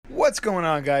What's going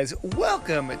on, guys?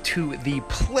 Welcome to the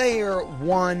Player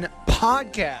One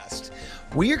podcast.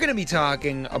 We are going to be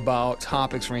talking about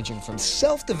topics ranging from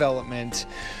self-development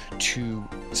to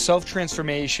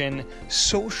self-transformation,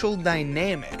 social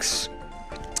dynamics,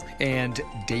 and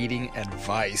dating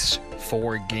advice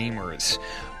for gamers.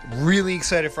 Really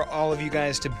excited for all of you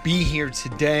guys to be here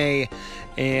today.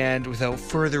 And without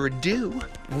further ado,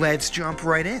 let's jump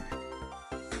right in.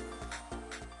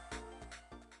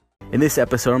 In this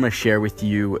episode, I'm going to share with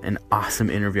you an awesome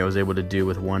interview I was able to do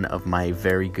with one of my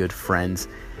very good friends.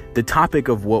 The topic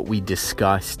of what we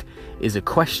discussed is a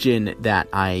question that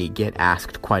I get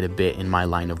asked quite a bit in my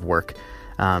line of work.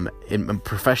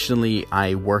 Professionally,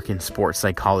 I work in sports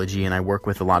psychology, and I work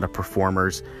with a lot of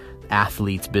performers,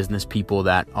 athletes, business people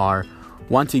that are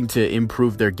wanting to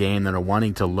improve their game, that are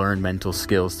wanting to learn mental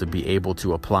skills to be able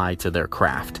to apply to their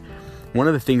craft. One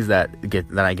of the things that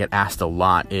I get asked a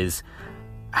lot is,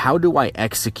 how do I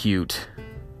execute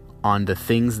on the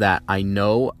things that I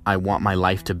know I want my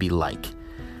life to be like?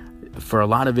 For a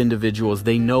lot of individuals,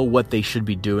 they know what they should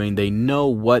be doing. They know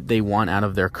what they want out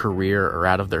of their career or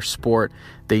out of their sport.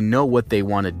 They know what they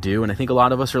want to do. And I think a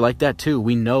lot of us are like that too.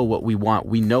 We know what we want.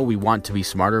 We know we want to be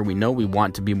smarter. We know we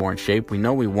want to be more in shape. We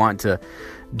know we want to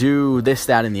do this,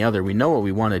 that, and the other. We know what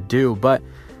we want to do, but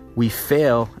we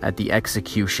fail at the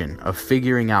execution of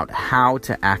figuring out how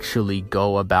to actually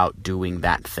go about doing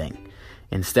that thing.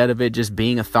 Instead of it just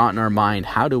being a thought in our mind,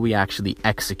 how do we actually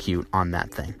execute on that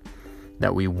thing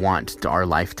that we want our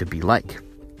life to be like?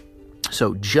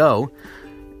 So Joe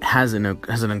has an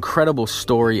incredible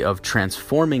story of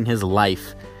transforming his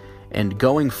life and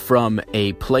going from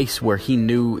a place where he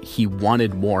knew he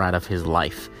wanted more out of his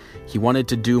life. He wanted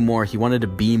to do more, he wanted to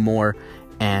be more,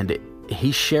 and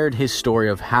he shared his story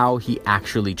of how he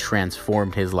actually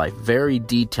transformed his life. Very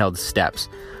detailed steps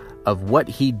of what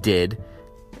he did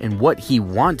and what he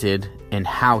wanted and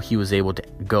how he was able to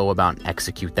go about and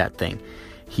execute that thing.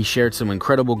 He shared some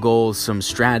incredible goals, some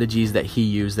strategies that he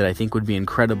used that I think would be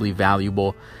incredibly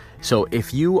valuable. So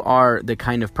if you are the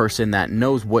kind of person that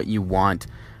knows what you want,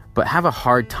 but have a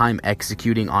hard time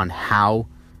executing on how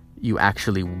you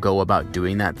actually go about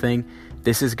doing that thing,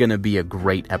 this is going to be a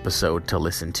great episode to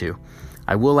listen to.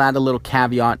 I will add a little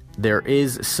caveat. There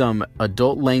is some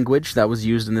adult language that was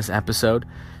used in this episode,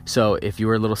 so if you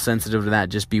were a little sensitive to that,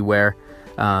 just beware.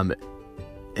 I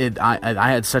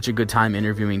had such a good time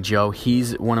interviewing Joe.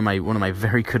 He's one of my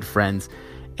very good friends,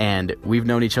 and we've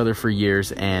known each other for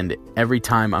years, and every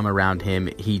time I'm around him,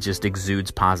 he just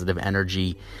exudes positive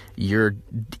energy. You're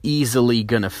easily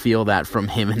going to feel that from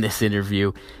him in this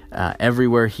interview.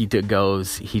 Everywhere he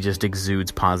goes, he just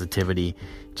exudes positivity.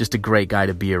 Just a great guy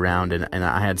to be around, and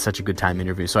I had such a good time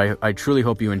interviewing. So I truly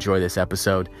hope you enjoy this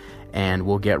episode, and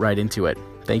we'll get right into it.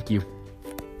 Thank you.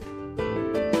 Can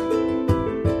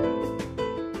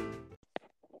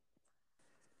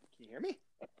you hear me?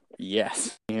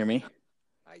 Yes. Can you hear me?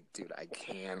 I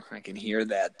can. I can hear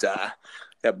that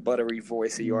buttery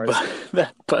voice of yours.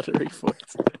 That buttery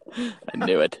voice. I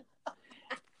knew it.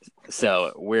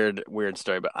 So, weird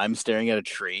story, but I'm staring at a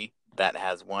tree that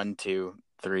has 1, 2,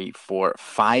 3, 4,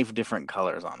 5 different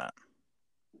colors on it.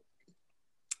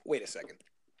 Wait a second.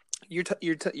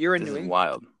 You're in New England.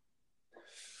 Wild.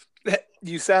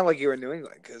 You sound like you're in New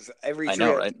England because every tree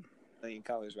has a million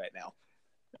colors right now.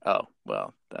 Oh,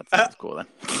 well, that sounds cool then.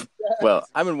 Well,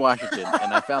 I'm in Washington,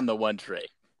 and I found the one tree.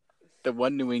 The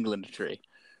one New England tree.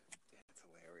 That's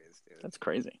hilarious, dude. That's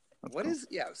crazy. What cool.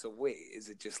 So wait, is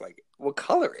it just like, what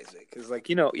color is it? Because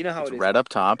you know how it's it is. Red up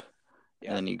top,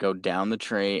 and then you go down the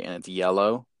tree, and it's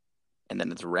yellow, and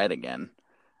then it's red again,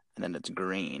 and then it's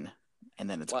green, and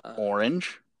then it's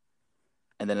orange,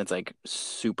 and then it's like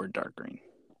super dark green.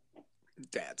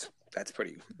 That's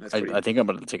pretty. I think I'm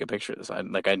going to take a picture of this.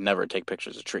 I never take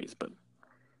pictures of trees, but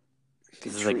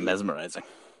this is like mesmerizing.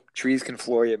 Trees can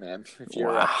floor you, man. If you're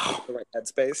in the right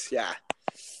headspace, yeah.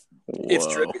 Whoa. It's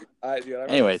trippy.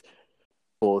 Anyways,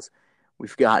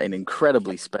 we've got an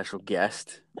incredibly special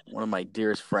guest, one of my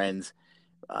dearest friends,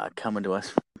 coming to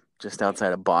us just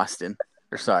outside of Boston.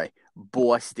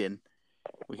 Boston.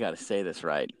 We got to say this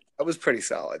right. That was pretty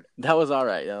solid. That was all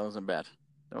right. That wasn't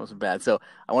bad. So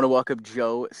I want to welcome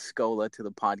Joe Scola to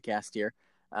the podcast here.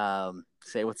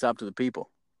 Say what's up to the people.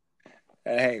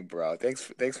 Hey, bro. Thanks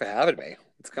for having me.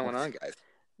 What's going on, guys?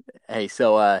 Hey,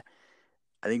 so I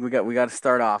think we got to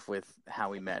start off with how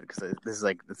we met, because this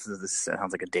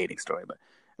sounds like a dating story, but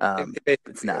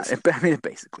it's not. I mean, it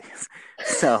basically is.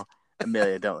 So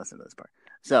Amelia, don't listen to this part.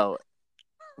 So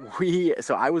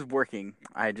I was working.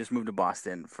 I had just moved to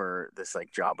Boston for this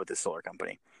job with this solar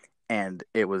company, and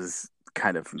it was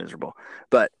kind of miserable.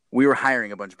 But we were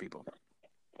hiring a bunch of people,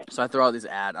 So I throw out this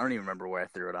ad. I don't even remember where I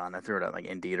threw it on. I threw it on like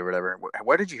Indeed or whatever.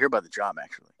 Where did you hear about the job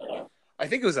actually? I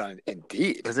think it was on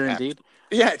Indeed. Was it Indeed?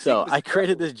 Yeah, I think So it was I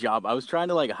created this job. I was trying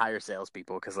to like hire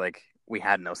salespeople because like we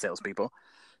had no salespeople.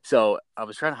 So I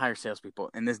was trying to hire salespeople,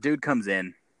 and this dude comes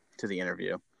in to the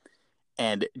interview,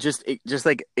 and just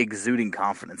like exuding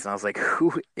confidence. And I was like,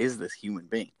 who is this human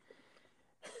being?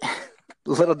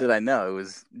 Little did I know it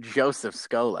was Joseph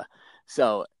Scola.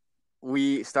 So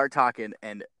we start talking,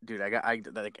 and dude, I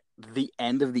like the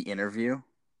end of the interview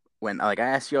when like I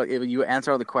asked you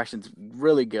answer all the questions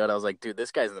really good. I was like, dude,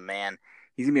 this guy's the man.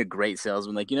 He's gonna be a great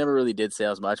salesman. Like you never really did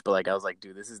sales much, but like I was like,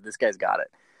 dude, this guy's got it.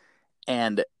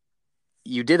 And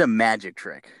you did a magic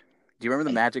trick. Do you remember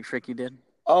the magic trick you did?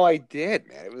 Oh, I did,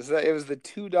 man. It was the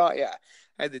 $2. Yeah,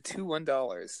 I had the two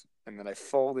 $1, and then I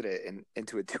folded it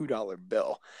into a $2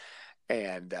 bill.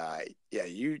 And yeah,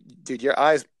 dude, your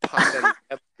eyes popped out of your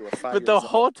head like a 5 But the years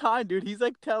whole old. time, dude, he's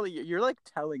like you're like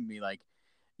telling me like,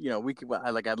 we could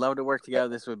like I'd love to work together.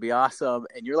 This would be awesome.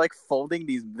 And you're like folding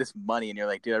this money, and you're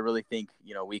like, dude, I really think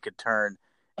we could turn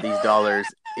these dollars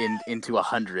into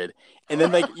 100. And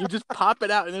then like you just pop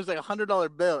it out, and there's like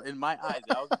 $100 bill in my eyes.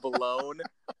 I was blown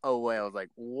away. I was like,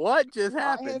 what just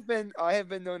happened? I have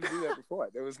been known to do that before.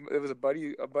 There was a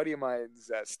buddy of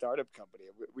mine's startup company.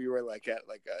 We were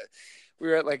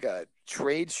at like a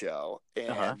trade show,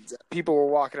 and people were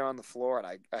walking around the floor, and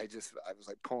I was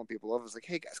like pulling people over. I was like,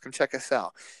 hey guys, come check us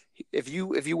out. If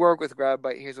you work with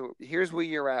GrabBite, here's where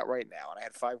you're at right now. And I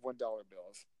had 5 $1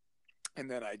 bills. And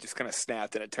then I just kind of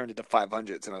snapped, and it turned into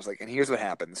 500s. And I was like, and here's what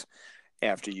happens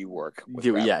after you work with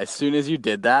Dude, GrabBite. yeah, as soon as you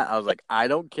did that, I was like, I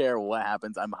don't care what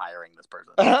happens. I'm hiring this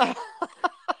person.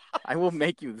 I will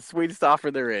make you the sweetest offer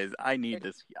there is. I need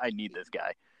this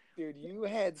guy. Dude, you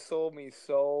had sold me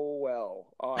so well.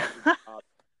 Oh,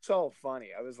 so funny.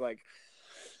 I was like,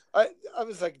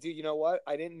 dude, you know what?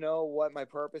 I didn't know what my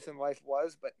purpose in life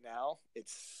was, but now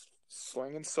it's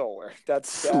slinging solar.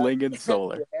 Slinging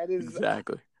solar. That is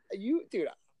exactly. Dude.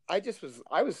 I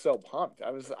was so pumped.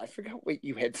 I forgot what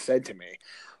you had said to me,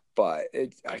 but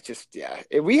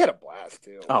we had a blast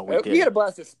too. Oh, we did. We had a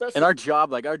blast, especially. And our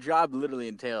job literally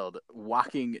entailed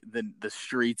walking the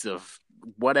streets of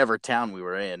whatever town we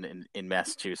were in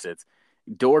Massachusetts,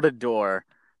 door to door,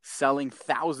 selling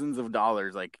thousands of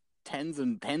dollars, like tens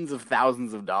of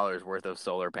thousands of dollars worth of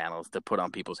solar panels to put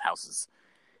on people's houses.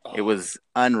 Oh. It was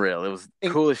unreal. It was the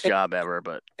coolest job ever,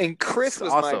 but Chris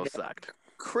was also sucked.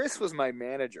 Chris was my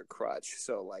manager crutch.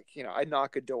 So like, I'd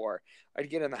knock a door, I'd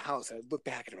get in the house, and I'd look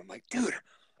back at him. I'm like, dude,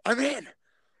 I'm in.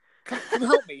 Come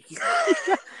help me.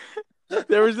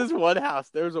 There was this one house.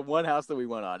 There was one house that we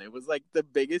went on. It was like the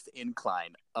biggest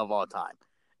incline of all time.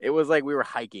 It was like we were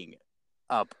hiking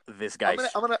up this guy's.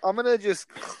 I'm gonna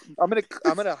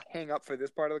hang up for this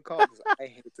part of the call because I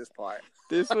hate this part.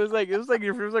 It was like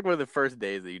one of the first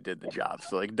days that you did the job.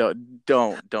 So like don't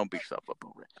beat yourself up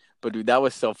over it. But dude, that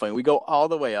was so funny. We go all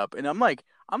the way up, and I'm like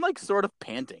sort of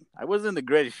panting. I wasn't in the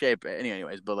greatest shape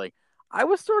anyways, but like I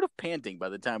was sort of panting by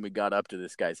the time we got up to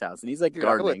this guy's house, and he's like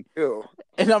gardening.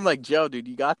 And I'm like, Joe, dude,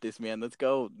 you got this, man. Let's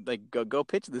go. Like go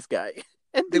pitch this guy.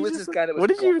 And there was this guy that was. What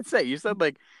did you even say? You said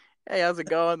like, hey, how's it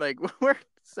going? Like we're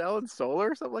selling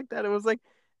solar or something like that. It was.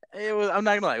 I'm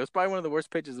not gonna lie. It was probably one of the worst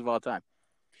pitches of all time.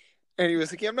 And he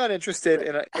was like, yeah, I'm not interested.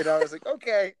 And I was like,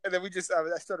 okay. And then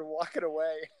I started walking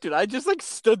away. Dude, I just like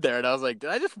stood there and I was like, did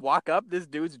I just walk up this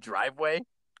dude's driveway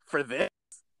for this?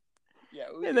 Yeah.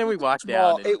 And then we walked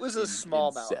down. It was a small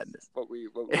amount.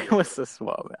 It was a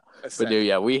small amount. But dude,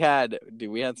 yeah, we had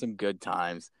some good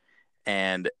times.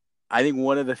 And I think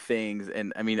one of the things,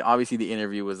 and I mean, obviously the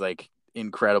interview was like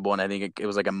incredible. And I think it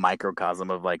was like a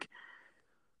microcosm of like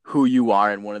who you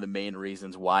are, and one of the main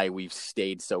reasons why we've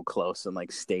stayed so close and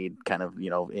like stayed kind of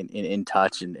in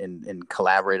touch and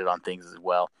collaborated on things as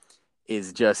well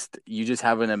is just you just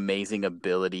have an amazing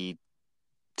ability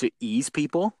to ease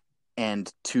people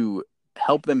and to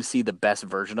help them see the best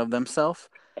version of themselves.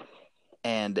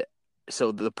 And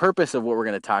so the purpose of what we're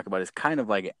going to talk about is kind of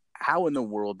like, how in the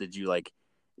world did you like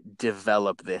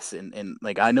develop this? And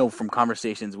like, I know from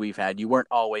conversations we've had, you weren't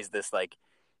always this like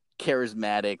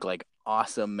charismatic, like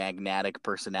awesome, magnetic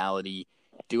personality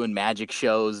doing magic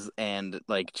shows and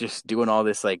like just doing all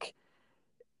this like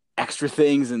extra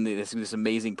things and this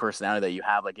amazing personality that you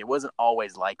have. Like, it wasn't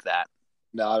always like that.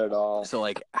 Not at all. So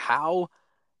like, how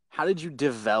did you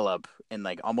develop and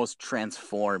like almost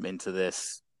transform into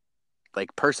this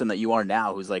like person that you are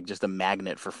now, who's like just a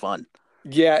magnet for fun?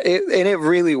 Yeah, it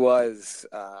really was,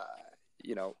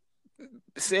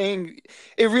 saying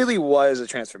it really was a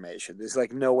transformation. There's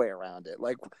like no way around it.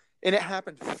 Like, and it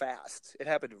happened fast. It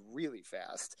happened really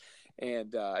fast.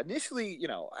 And initially,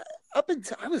 up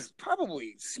until I was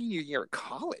probably senior year of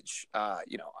college, I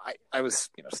was,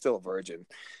 still a virgin,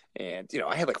 and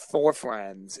I had like 4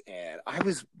 friends, and I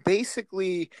was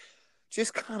basically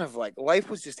just kind of like life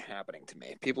was just happening to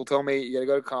me. People told me you got to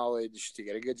go to college to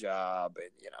get a good job,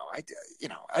 and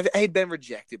I had been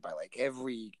rejected by like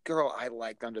every girl I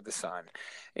liked under the sun,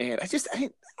 and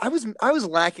I was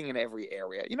lacking in every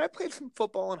area. I played some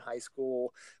football in high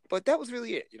school, but that was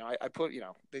really it. I put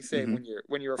they say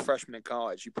when you're a freshman in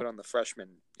college, you put on the freshman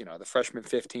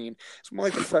 15. It's more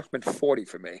like the freshman 40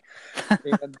 for me,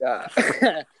 and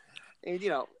and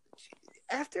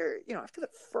after the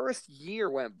first year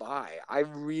went by, I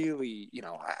really,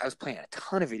 I was playing a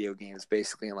ton of video games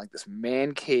basically in like this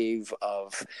man cave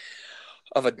of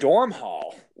a dorm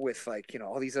hall with like,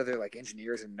 all these other like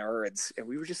engineers and nerds. And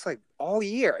we were just like all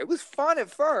year. It was fun at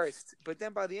first, but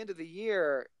then by the end of the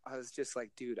year, I was just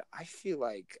like, dude, I feel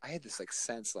like I had this like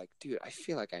sense like, dude, I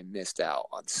feel like I missed out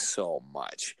on so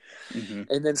much.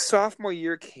 And then sophomore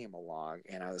year came along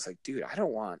and I was like, dude, I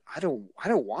don't want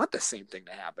the same thing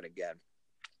to happen again.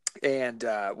 And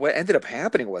what ended up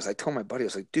happening was I told my buddy, I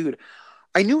was like, dude,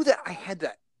 I knew that I had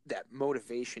that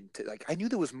motivation to like, I knew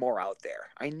there was more out there.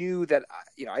 I knew that,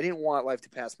 I didn't want life to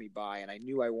pass me by. And I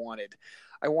knew I wanted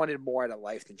more out of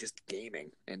life than just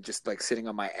gaming and just like sitting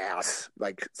on my ass,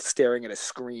 like staring at a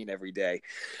screen every day.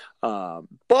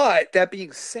 But that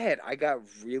being said, I got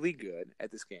really good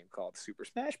at this game called Super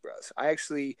Smash Bros. I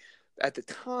actually, at the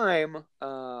time,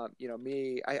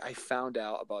 I found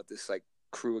out about this like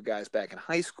crew of guys back in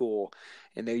high school,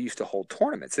 and they used to hold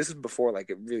tournaments. This is before like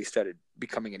it really started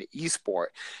becoming an esport.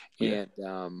 Yeah.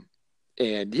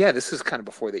 And this is kind of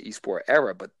before the esport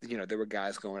era, but there were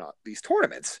guys going on these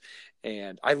tournaments,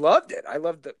 and I loved it. I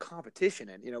loved the competition,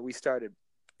 and we started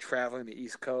traveling the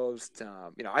East Coast.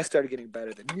 I started getting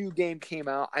better. The new game came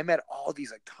out. I met all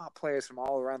these like top players from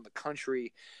all around the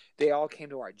country. They all came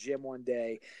to our gym one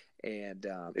day, and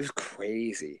it was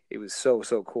crazy. It was so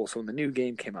cool. So when the new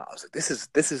game came out, I was like,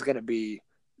 this is going to be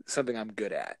something I'm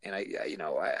good at. And I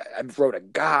wrote a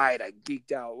guide. I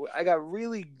geeked out. I got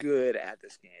really good at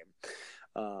this game.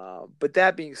 But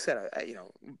that being said, I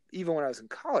even when I was in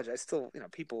college, I still,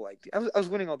 people like I was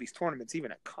winning all these tournaments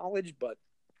even at college, but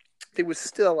there was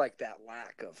still like that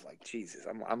lack of like, Jesus,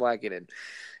 I'm lacking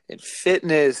in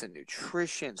fitness and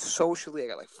nutrition, socially. I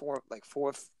got like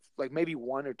four, like maybe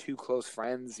 1 or 2 close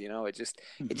friends, it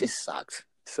just sucks.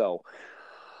 So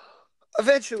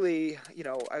eventually,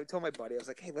 I told my buddy, I was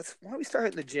like, hey, why don't we start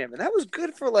hitting the gym? And that was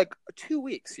good for like 2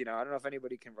 weeks. I don't know if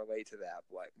anybody can relate to that.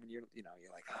 But like when you're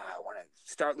like, I want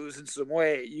to start losing some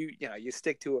weight. You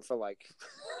stick to it for like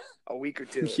a week or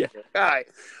 2. Yeah. All right.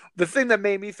 The thing that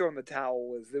made me throw in the towel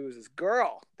was there was this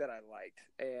girl that I liked,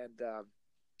 and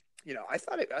I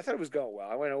thought it was going well.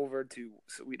 I went over to,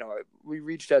 we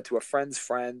reached out to a friend's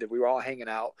friend, and we were all hanging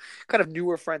out, kind of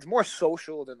newer friends, more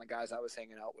social than the guys I was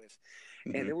hanging out with.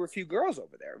 And there were a few girls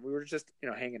over there. We were just,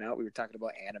 hanging out. We were talking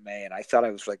about anime, and I thought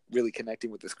I was like really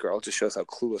connecting with this girl. It just shows how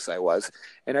clueless I was.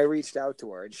 And I reached out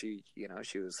to her, and she,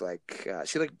 she was like,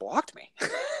 she like blocked me.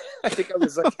 I think I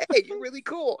was like, hey, you're really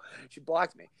cool. She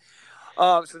blocked me.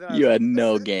 So then you had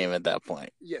no game at that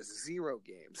point. Yes, 0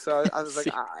 games. So I was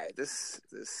like, all right, this,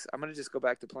 I'm gonna just go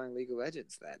back to playing League of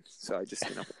Legends then. So I just,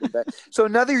 went back. So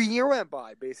another year went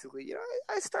by. Basically,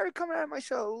 I started coming out of my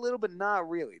shell a little bit, not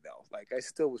really though. Like I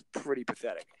still was pretty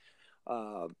pathetic.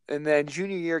 And then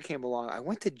junior year came along. I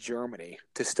went to Germany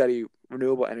to study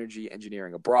renewable energy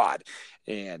engineering abroad,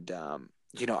 and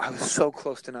I was so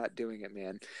close to not doing it,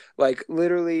 man. Like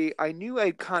literally, I knew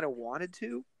I kind of wanted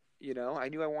to. I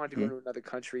knew I wanted to go to another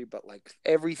country, but like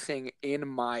everything in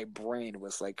my brain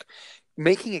was like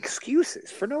making excuses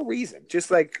for no reason.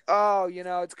 Just like, oh,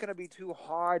 it's going to be too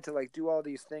hard to like do all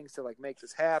these things to like make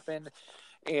this happen.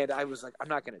 And I was like, I'm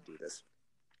not going to do this.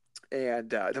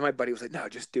 And then my buddy was like, no,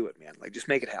 just do it, man. Like, just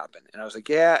make it happen. And I was like,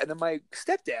 yeah. And then my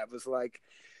stepdad was like,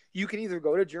 you can either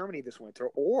go to Germany this winter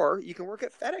or you can work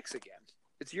at FedEx again.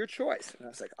 It's your choice. And I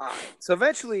was like, all right. So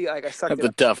eventually, like, I sucked it up.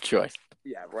 That's a tough choice.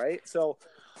 Yeah, right? So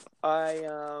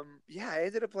I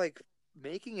ended up like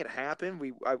making it happen.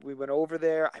 We went over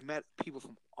there. I met people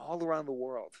from all around the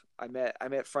world. I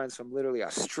met friends from literally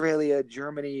Australia,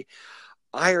 Germany,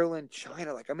 Ireland,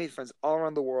 China. Like I made friends all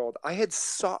around the world.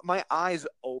 My eyes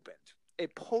opened.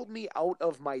 It pulled me out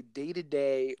of my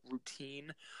day-to-day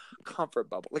routine comfort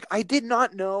bubble. Like I did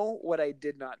not know what I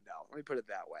did not know. Let me put it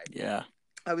that way. Yeah.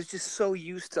 I was just so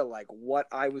used to like what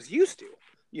I was used to.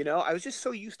 I was just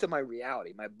so used to my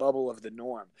reality, my bubble of the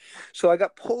norm. So I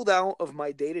got pulled out of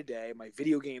my day-to-day, my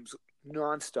video games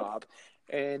nonstop,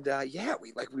 And yeah,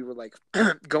 we were like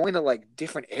going to like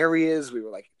different areas. We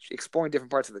were like exploring different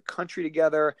parts of the country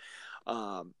together.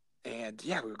 And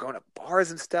yeah, we were going to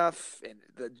bars and stuff. And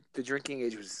the drinking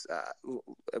age was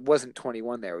it wasn't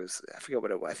 21 there. It was, I forget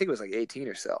what it was. I think it was like 18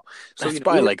 or so. So That's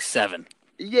probably like 7.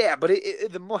 yeah, but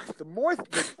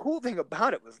the cool thing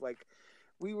about it was like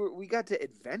we got to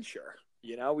adventure.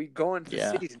 You know, we go into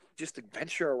the cities and just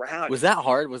adventure around. Was that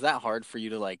hard? Was that hard for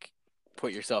you to like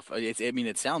put yourself? I mean,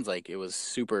 it sounds like it was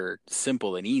super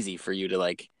simple and easy for you to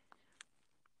like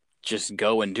just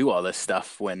go and do all this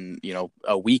stuff when, you know,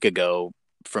 a week ago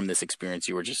from this experience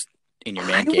you were just in your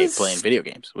man cave playing video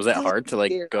games. Was that hard to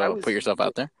like go put yourself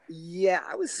out there? Yeah,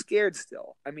 I was scared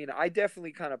still. I mean, I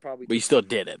definitely kind of probably. But you still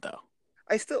did it though.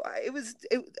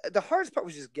 The hardest part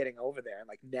was just getting over there and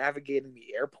like navigating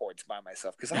the airports by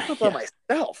myself because I'm not by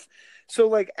myself. So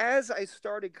like as I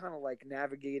started kind of like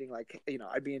navigating, like, you know,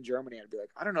 I'd be in Germany, I'd be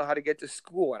like, I don't know how to get to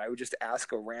school, and I would just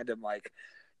ask a random like,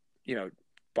 you know,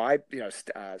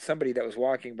 somebody that was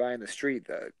walking by in the street,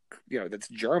 that's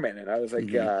German, and I was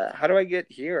like, how do I get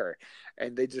here?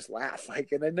 And they just laugh,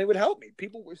 like, and then they would help me.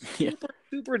 People were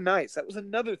super nice. That was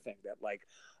another thing that like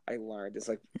I learned is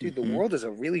like, dude, the world is a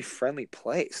really friendly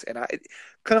place, and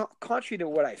contrary to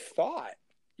what I thought,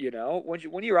 you know,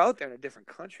 when you're out there in a different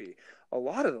country, a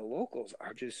lot of the locals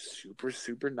are just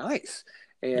super nice.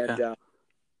 And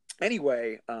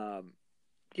anyway,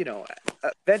 you know,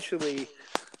 eventually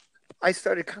I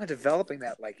started kind of developing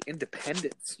that like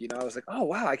independence. You know, I was like, oh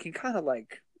wow, I can kind of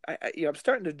like, I'm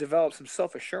starting to develop some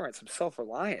self-assurance, some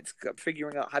self-reliance. I'm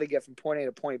figuring out how to get from point A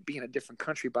to point B in a different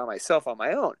country by myself on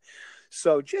my own.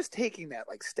 So just taking that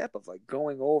like step of like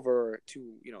going over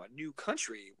to, you know, a new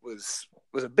country was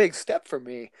a big step for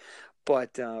me.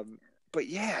 But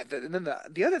yeah, and then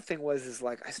the other thing is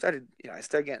like I started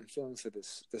getting feelings for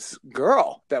this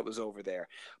girl that was over there.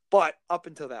 But up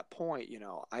until that point, you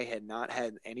know, I had not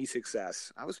had any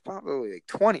success. I was probably like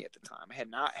 20 at the time. I had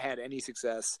not had any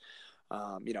success,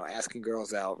 you know, asking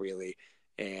girls out really.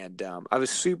 And I was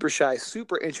super shy,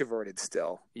 super introverted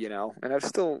still, you know, and I'm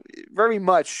still very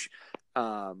much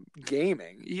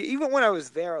gaming. Even when I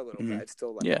was there a little bit, I'd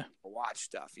still like watch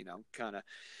stuff, you know, kind of.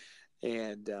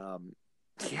 And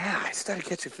yeah, I started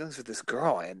catching feelings with this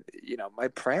girl, and you know, my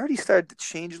priorities started to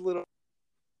change a little.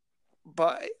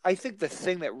 But I think the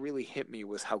thing that really hit me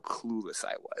was how clueless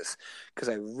I was, because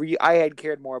I had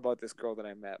cared more about this girl that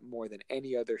I met more than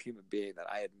any other human being that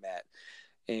I had met.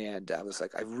 And I was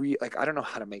like, I don't know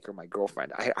how to make her my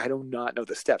girlfriend. I do not know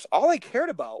the steps. All I cared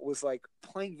about was like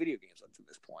playing video games up to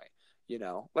this point. You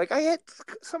know, like I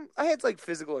had like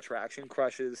physical attraction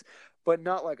crushes, but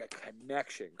not like a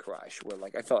connection crush where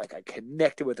like I felt like I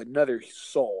connected with another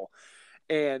soul.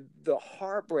 And the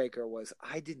heartbreaker was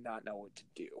I did not know what to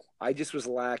do. I just was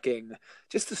lacking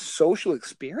just a social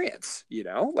experience, you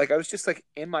know? Like I was just like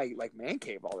in my like man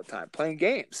cave all the time playing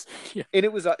games. Yeah. And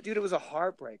it was a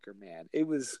heartbreaker, man. It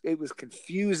was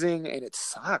confusing and it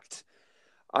sucked.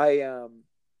 I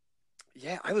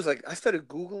was like, I started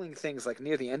Googling things like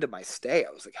near the end of my stay.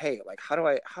 I was like, hey, like, how do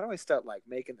I start like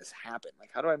making this happen? Like,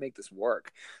 how do I make this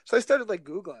work? So I started like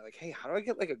Googling, like, hey, how do I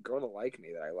get like a girl to like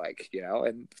me that I like, you know?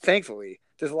 And thankfully,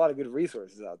 there's a lot of good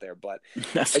resources out there, but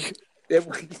it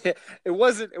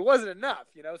wasn't enough,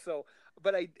 you know? So,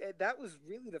 but that was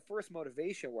really the first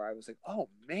motivation where I was like, oh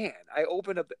man, I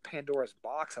opened up Pandora's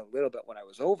box a little bit when I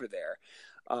was over there.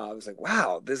 I was like,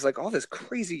 wow, there's like all this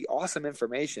crazy, awesome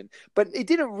information, but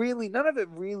none of it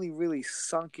really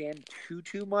sunk in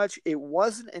too much. It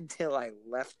wasn't until I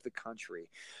left the country,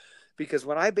 because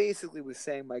when I basically was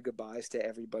saying my goodbyes to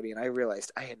everybody and I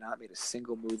realized I had not made a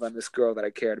single move on this girl that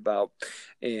I cared about.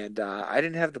 And I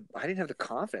didn't have the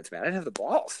confidence, man. I didn't have the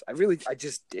balls. I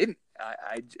just didn't.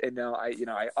 I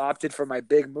opted for my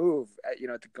big move at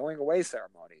the going away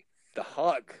ceremony, the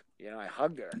hug. You know, I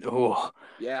hugged her. Oh,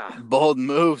 yeah. Bold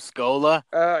move, Scola.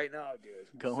 I know,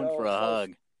 dude. Going for a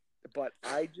hug. But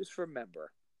I just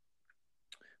remember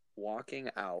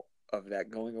walking out of that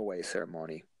going away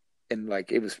ceremony, and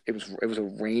like it was a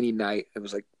rainy night. It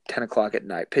was like 10 o'clock at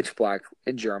night, pitch black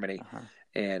in Germany.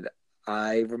 And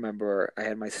I remember I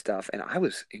had my stuff, and I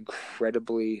was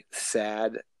incredibly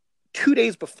sad 2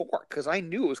 days before because I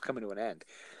knew it was coming to an end.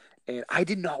 And I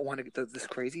did not want to. This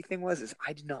crazy thing is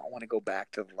I did not want to go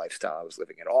back to the lifestyle I was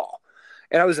living at all,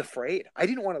 and I was afraid. I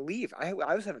didn't want to leave. I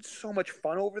was having so much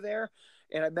fun over there,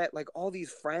 and I met like all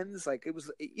these friends. Like it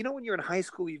was, you know, when you're in high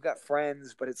school, you've got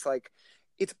friends, but it's like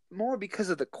it's more because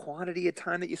of the quantity of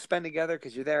time that you spend together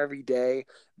because you're there every day.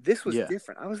 This was Yeah.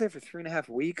 different. I was there for 3.5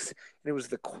 weeks, and it was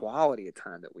the quality of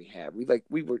time that we had.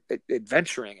 We were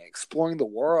adventuring, exploring the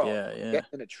world, Yeah. Yeah. getting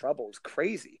into trouble. It was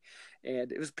crazy,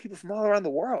 and it was people from all around the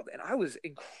world, and I was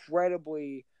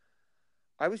incredibly.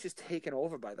 I was just taken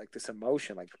over by like this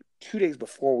emotion. Like 2 days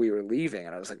before we were leaving,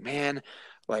 and I was like, man,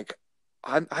 like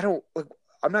I don't like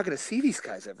I'm not going to see these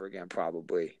guys ever again,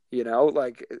 probably, and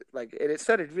it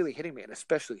started really hitting me, and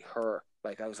especially her.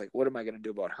 Like, I was like, what am I going to do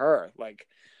about her? Like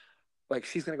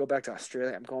she's going to go back to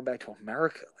Australia. I'm going back to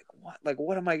America.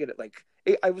 What am I going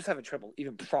to, I was having trouble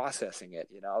even processing it.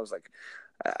 I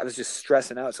was just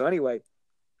stressing out. So anyway,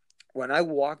 when I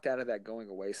walked out of that going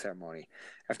away ceremony,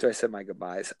 after I said my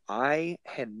goodbyes, I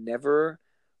had never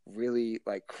really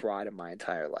like cried in my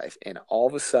entire life. And all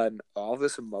of a sudden, all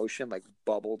this emotion like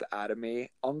bubbled out of me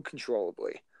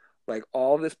uncontrollably. Like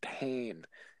all this pain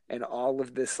and all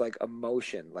of this like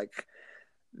emotion, like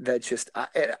that just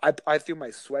I threw my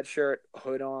sweatshirt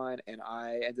hood on, and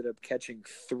I ended up catching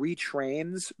 3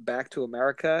 trains back to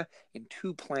America in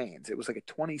 2 planes. It was like a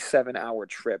 27-hour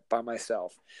trip by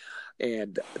myself.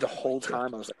 And the whole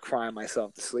time I was like crying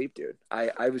myself to sleep, dude.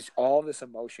 I was, all this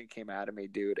emotion came out of me,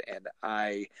 dude. And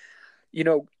you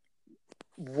know,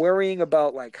 worrying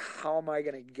about like, how am I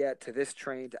going to get to this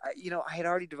train? I had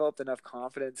already developed enough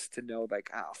confidence to know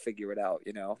like, I'll figure it out.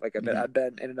 Like I've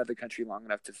been in another country long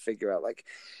enough to figure out like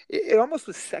it almost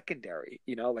was secondary.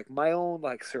 Like my own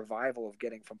like survival of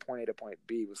getting from point A to point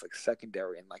B was like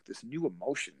secondary, and like this new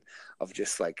emotion of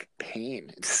just like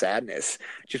pain and sadness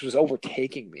just was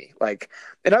overtaking me.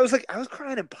 And I was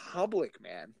crying in public,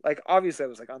 man. Like obviously I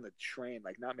was like on the train,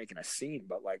 like not making a scene,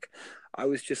 but like I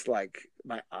was just like,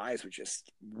 my eyes were just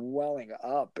welling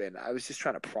up, and I was just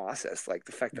trying to process like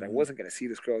the fact that I wasn't going to see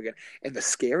this girl again. And the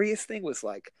scariest thing was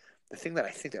like, the thing that I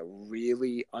think that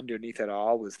really underneath it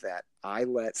all was that I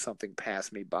let something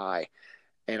pass me by,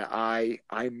 and I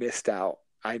missed out.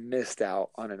 I missed out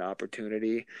on an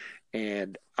opportunity,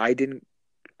 and I didn't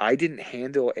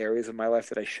handle areas of my life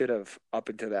that I should have up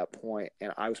until that point,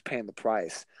 and I was paying the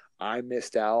price. I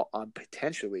missed out on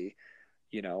potentially,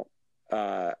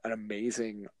 an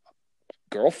amazing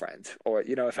girlfriend. Or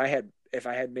if I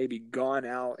had maybe gone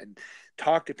out and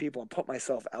talked to people and put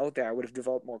myself out there, I would have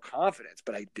developed more confidence.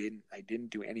 But I didn't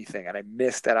do anything, and I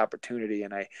missed that opportunity,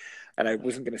 and I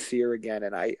wasn't going to see her again.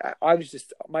 And I was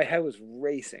just, my head was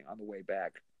racing on the way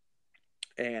back,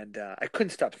 and I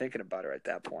couldn't stop thinking about her at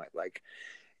that point.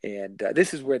 And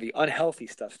this is where the unhealthy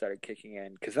stuff started kicking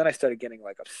in, because then I started getting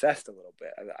like obsessed a little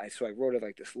bit. So I wrote her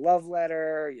like this love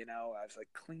letter. I was like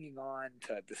clinging on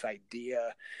to this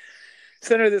idea,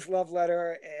 sent her this love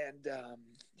letter, and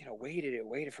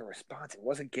waited for a response. It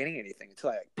wasn't getting anything until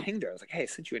I like pinged her. I was like, hey, I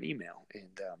sent you an email.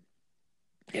 And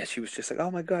yeah, she was just like, oh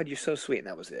my God, you're so sweet. And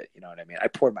that was it. You know what I mean? I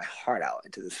poured my heart out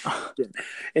into this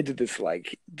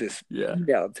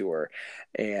email to her.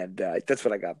 And that's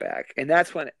what I got back. And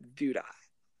that's when, dude,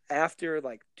 after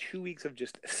like 2 weeks of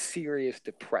just serious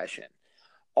depression,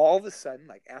 all of a sudden,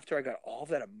 like after I got all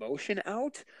that emotion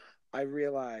out, I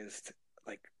realized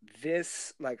like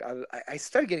this, like I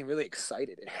started getting really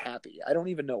excited and happy. I don't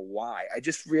even know why. I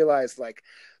just realized like,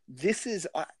 this is,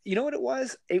 you know what it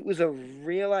was? It was a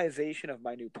realization of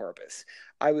my new purpose.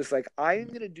 I was like, I'm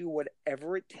going to do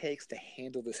whatever it takes to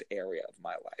handle this area of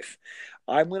my life.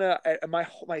 I'm going to,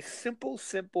 my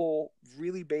simple,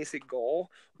 really basic goal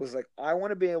was like, I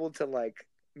want to be able to like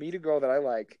meet a girl that I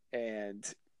like and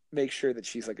make sure that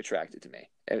she's like attracted to me,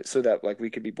 and so that like we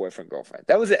could be boyfriend girlfriend.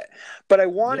 That was it. But I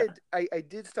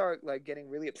did start like getting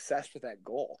really obsessed with that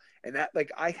goal, and that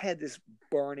like I had this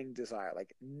burning desire,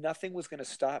 like nothing was going to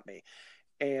stop me.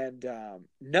 And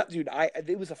no, dude,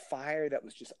 it was a fire that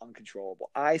was just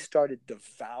uncontrollable. I started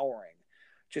devouring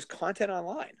just content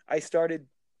online. I started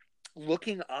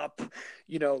looking up,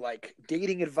 like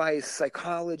dating advice,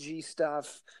 psychology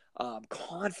stuff,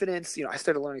 confidence. I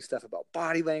started learning stuff about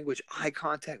body language, eye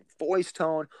contact, voice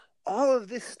tone. All of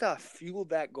this stuff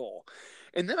fueled that goal.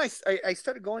 And then I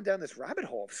started going down this rabbit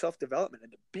hole of self-development.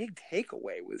 And the big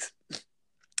takeaway was,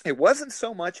 it wasn't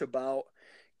so much about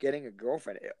getting a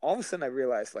girlfriend. All of a sudden I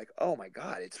realized like, oh my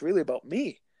God, it's really about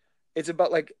me. It's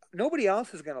about like, nobody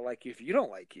else is going to like you if you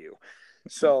don't like you.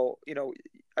 So,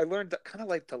 I learned to kind of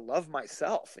like to love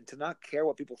myself and to not care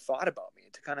what people thought about me,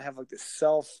 and to kind of have like this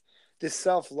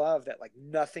self-love that like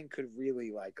nothing could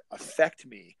really like affect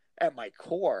me at my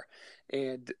core.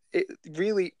 And it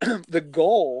really, the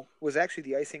goal was actually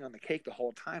the icing on the cake the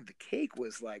whole time. The cake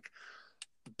was like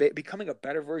becoming a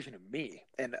better version of me,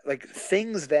 and like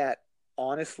things that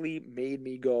honestly made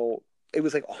me go, it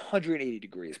was like 180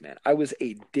 degrees, man. I was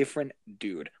a different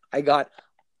dude. I got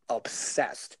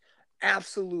obsessed,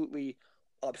 absolutely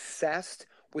obsessed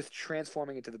with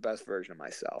transforming into the best version of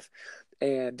myself.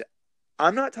 And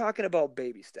I'm not talking about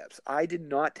baby steps. I did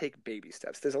not take baby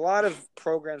steps. There's a lot of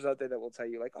programs out there that will tell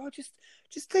you like, oh, just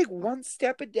take one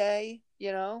step a day,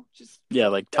 just Yeah,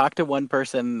 one like step. talk to one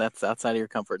person that's outside of your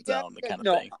comfort Yeah, zone, the kind of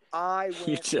no, thing. I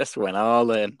You went just went all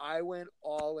in. I went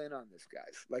all in on this,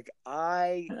 guys. Like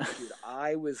dude,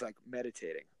 I was like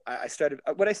meditating. I started,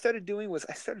 what I started doing was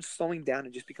I started slowing down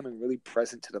and just becoming really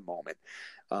present to the moment.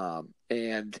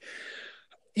 And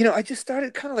I just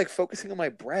started kind of like focusing on my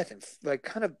breath and like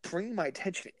kind of bringing my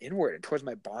attention inward and towards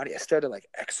my body. I started like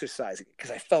exercising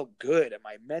because I felt good and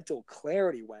my mental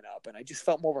clarity went up and I just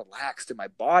felt more relaxed and my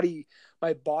body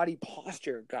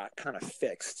posture got kind of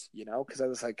fixed, because I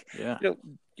was like, Yeah.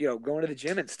 Going to the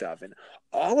gym and stuff. And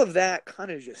all of that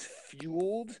kind of just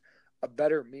fueled a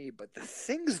better me. But the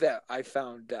things that I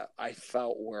found that I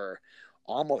felt were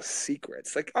almost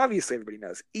secrets. Like obviously everybody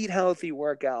knows eat healthy,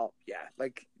 work out. Yeah,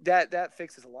 like that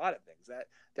fixes a lot of things.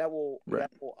 That will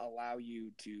allow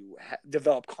you to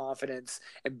develop confidence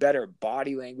and better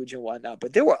body language and whatnot.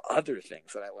 But there were other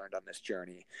things that I learned on this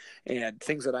journey and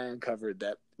things that I uncovered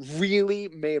that really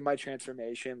made my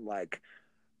transformation. Like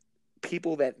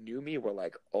people that knew me were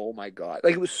like, oh my God.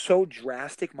 Like it was so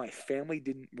drastic. My family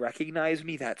didn't recognize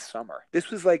me that summer. This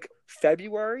was like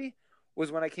February was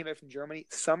when I came back from Germany.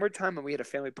 Summertime, and we had a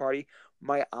family party.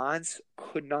 My aunts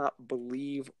could not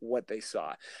believe what they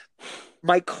saw.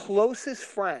 My closest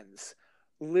friends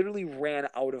literally ran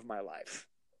out of my life.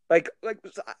 Like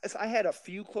I had a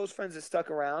few close friends that stuck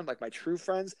around, like my true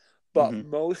friends, but Mm-hmm.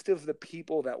 most of the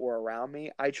people that were around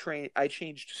me, I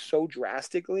changed so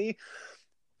drastically.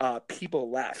 People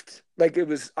left. Like it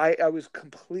was, I was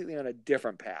completely on a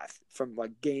different path from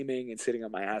like gaming and sitting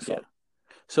on my ass Yeah.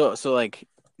 off. So like,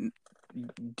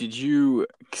 did you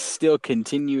still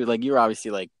continue? Like, you were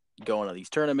obviously like going to these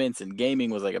tournaments and gaming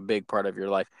was like a big part of your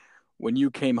life. When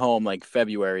you came home, like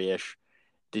February-ish,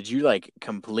 did you like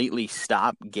completely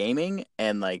stop gaming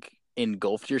and like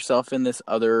engulfed yourself in this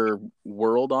other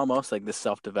world almost, like this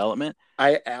self-development?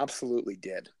 I absolutely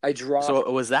did. I dropped.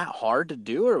 So was that hard to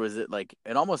do, or was it like,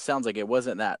 it almost sounds like it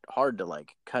wasn't that hard to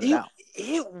like cut it It out?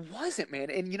 it wasn't, man.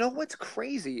 And you know what's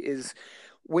crazy is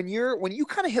when you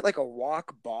kind of hit like a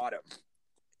rock bottom,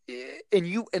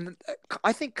 and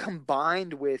I think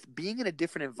combined with being in a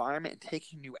different environment and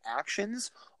taking new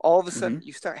actions, all of a Mm-hmm. sudden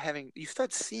you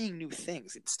start seeing new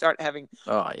things and start having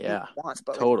Oh new yeah, wants.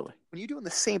 But like totally. when you're doing the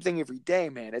same thing every day,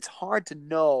 man, it's hard to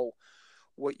know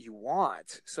what you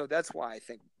want. So that's why I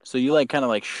think So you like kind of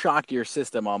like shocked your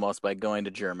system almost by going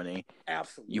to Germany. You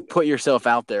absolutely. put yourself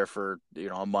out there for,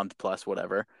 a month plus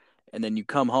whatever, and then you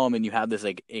come home and you have this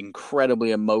like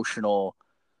incredibly emotional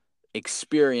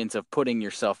experience of putting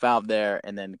yourself out there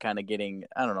and then kind of getting,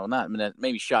 I don't know, not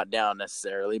maybe shot down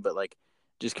necessarily, but like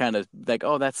just kind of like,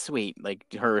 oh, that's sweet, like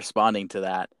her responding to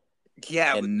that.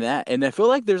 Yeah, And I feel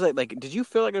like there's like did you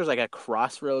feel like there's like a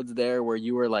crossroads there where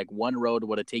you were like one road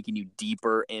would have taken you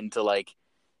deeper into like,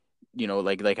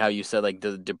 like how you said, like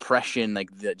the depression, like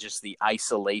just the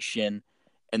isolation,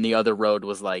 and the other road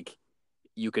was like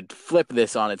you could flip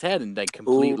this on its head and like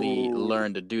completely ooh,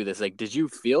 learn to do this. Like, did you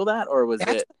feel that, or was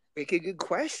that's it? a good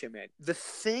question, man. The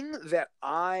thing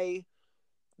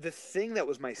that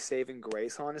was my saving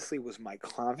grace, honestly, was my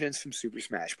confidence from Super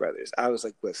Smash Brothers. I was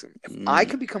like, listen, if I Mm,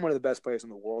 can become one of the best players in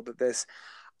the world at this,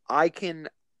 I can.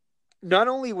 Not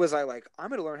only was I like, I'm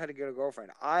going to learn how to get a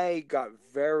girlfriend, I got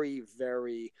very,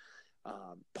 very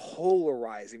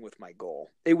polarizing with my goal.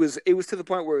 It was to the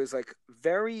point where it was like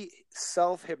very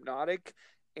self hypnotic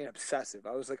and obsessive.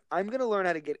 I was like, I'm going to learn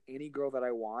how to get any girl that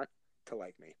I want to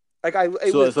like me. Like it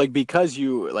so was it's like because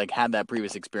you like had that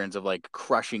previous experience of like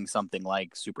crushing something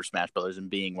like Super Smash Brothers and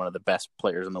being one of the best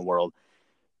players in the world,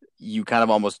 you kind of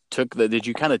almost took the. Did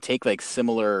you kind of take like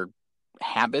similar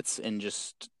habits and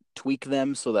just tweak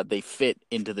them so that they fit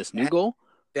into this new that, goal?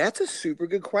 that's a super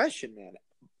good question, man.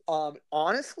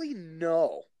 Honestly,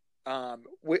 no.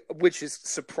 Which is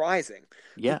surprising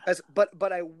Yeah. because,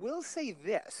 but I will say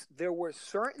this: there were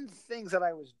certain things that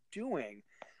I was doing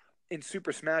in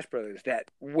Super Smash Brothers that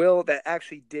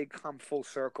actually did come full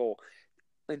circle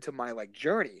into my like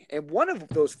journey. And one of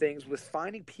those things was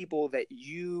finding people that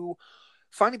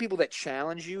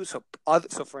challenge you. So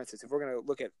for instance, if we're going to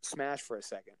look at Smash for a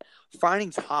second,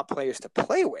 finding top players to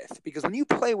play with, because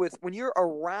when you're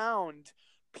around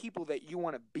people that you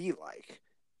want to be like,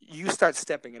 you start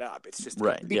stepping it up. It's just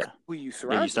Right. Yeah. who you Yeah. You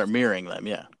surround start yourself. mirroring them.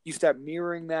 Yeah. You start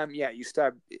mirroring them. Yeah, you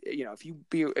start.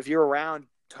 If you're around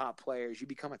top players, you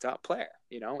become a top player.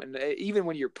 And even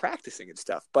when you're practicing and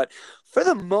stuff. But for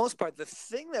the most part, the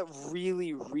thing that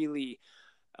really, really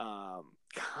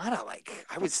kind of like,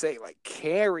 I would say, like,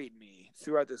 carried me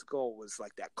throughout this goal was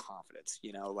like that confidence,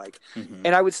 like,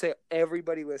 and I would say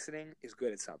everybody listening is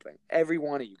good at something. Every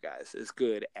one of you guys is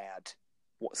good at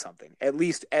something, at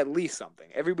least something.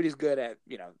 Everybody's good at,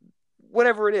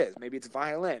 whatever it is. Maybe it's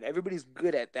violin. Everybody's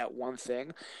good at that one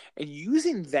thing, and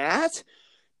using that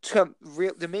to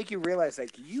make you realize,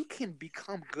 like, you can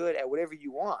become good at whatever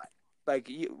you want. Like,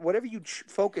 whatever you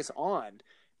focus on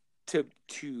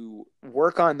to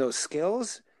work on those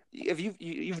skills. If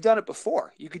you've done it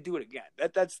before, you could do it again.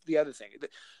 That's the other thing.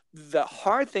 The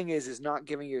hard thing is not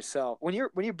giving yourself, when you're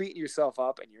beating yourself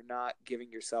up and you're not giving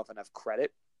yourself enough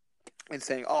credit and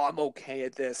saying, "Oh, I'm okay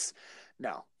at this."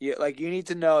 No, you need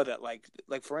to know that, like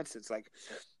for instance, like,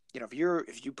 if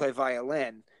you play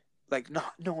violin, like,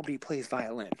 nobody plays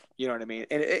violin. You know what I mean?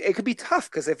 And it could be tough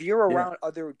because if you're around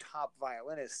other top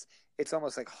violinists, it's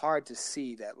almost like hard to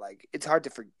see that, like,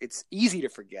 it's easy to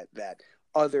forget that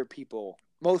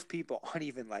most people aren't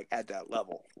even like at that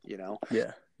level,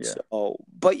 Yeah.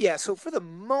 So for the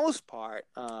most part,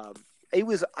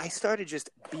 I started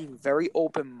just being very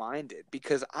open-minded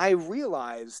because I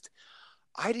realized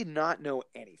I did not know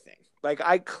anything. Like,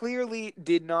 I clearly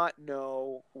did not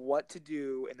know what to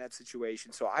do in that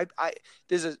situation. So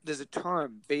there's a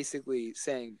term basically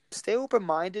saying stay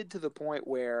open-minded to the point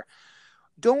where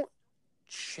don't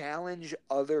challenge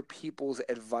other people's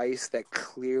advice that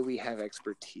clearly have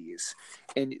expertise.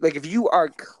 And, like, if you are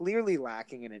clearly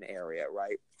lacking in an area,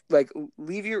 right? Like,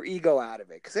 leave your ego out of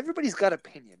it, because everybody's got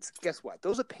opinions. Guess what?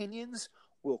 Those opinions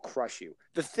will crush you.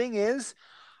 The thing is,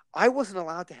 I wasn't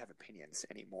allowed to have opinions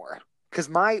anymore because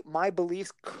my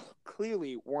beliefs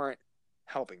clearly weren't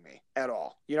helping me at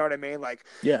all. You know what I mean? Like,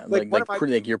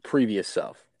 like your previous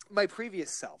self. My previous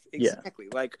self, exactly.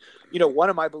 Yeah. Like, one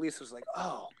of my beliefs was like,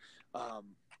 I'm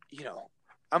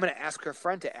gonna ask her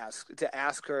friend to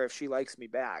ask her if she likes me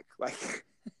back. Like,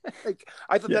 like,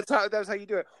 I thought that's how you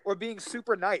do it. Or being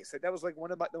super nice. Like, that was like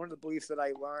one of the beliefs that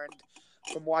I learned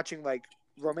from watching, like,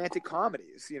 romantic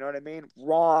comedies. You know what I mean?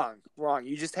 Wrong.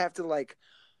 You just have to, like,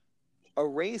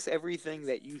 erase everything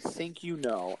that you think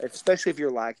especially if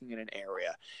you're lacking in an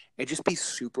area, and just be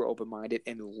super open-minded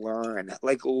and learn.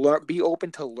 Be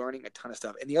open to learning a ton of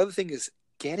stuff. And the other thing is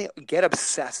get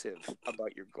obsessive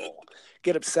about your goal.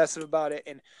 Get obsessive about it,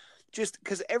 and just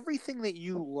because everything that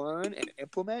you learn and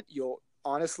implement,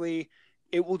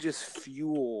 it will just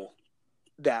fuel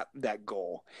that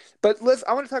goal. But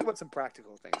I want to talk about some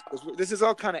practical things, because this is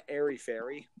all kind of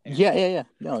airy-fairy. Yeah.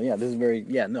 No, yeah, this is very,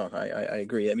 no, I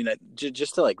agree. I mean,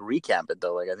 just to, like, recap it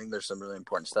though, like, I think there's some really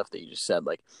important stuff that you just said,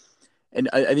 like, and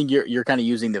I think you're kind of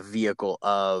using the vehicle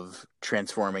of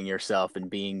transforming yourself and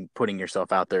putting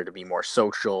yourself out there to be more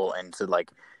social and to,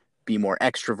 like, be more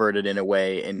extroverted in a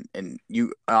way. And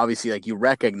you obviously, like, you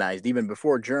recognized even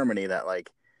before Germany that,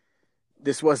 like,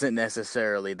 this wasn't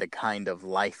necessarily the kind of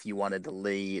life you wanted to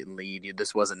lead.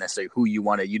 This wasn't necessarily who you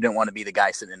wanted. You didn't want to be the guy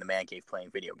sitting in the man cave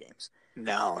playing video games.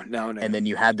 No. And then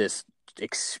you had this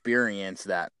experience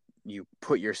that you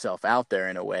put yourself out there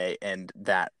in a way, and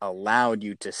that allowed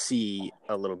you to see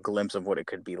a little glimpse of what it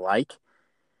could be like.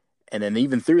 And then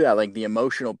even through that, like, the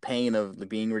emotional pain of the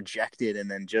being rejected, and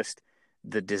then just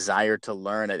the desire to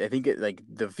learn. I think like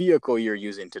the vehicle you're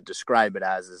using to describe it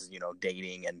as is,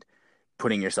 dating and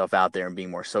putting yourself out there and being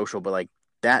more social. But, like,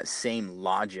 that same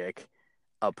logic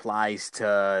applies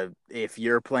to if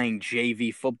you're playing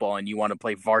JV football and you want to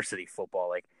play varsity football.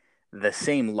 Like, the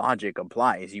same logic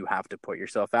applies. You have to put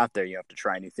yourself out there. You have to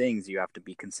try new things. You have to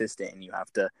be consistent, and you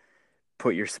have to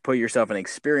put yourself in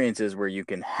experiences where you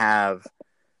can have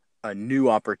a new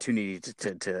opportunity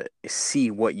to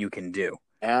see what you can do.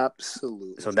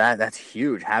 Absolutely. So that's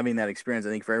huge. Having that experience, I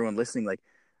think, for everyone listening, like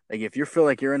if you feel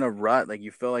like you're in a rut, like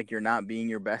you feel like you're not being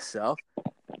your best self,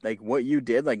 like what you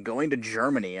did, like going to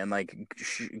Germany and, like,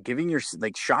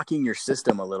 shocking your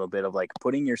system a little bit of, like,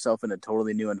 putting yourself in a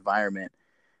totally new environment,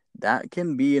 that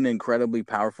can be an incredibly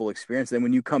powerful experience. Then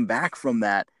when you come back from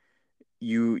that,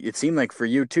 it seemed like for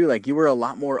you too, like, you were a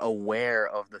lot more aware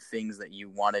of the things that you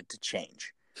wanted to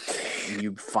change.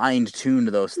 You fine-tuned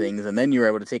those things, and then you were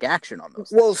able to take action on those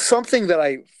things. Well, something that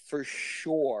I for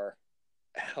sure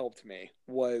helped me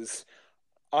was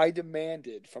I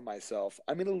demanded from myself,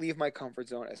 I'm going to leave my comfort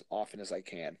zone as often as I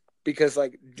can, because,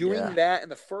 like, doing that in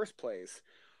the first place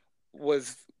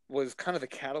was kind of the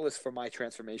catalyst for my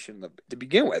transformation to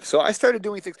begin with. So I started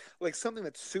doing things like something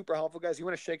that's super helpful, guys. You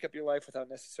want to shake up your life without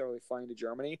necessarily flying to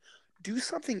Germany? Do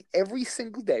something every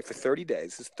single day for 30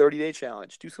 days. This 30-day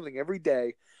challenge. Do something every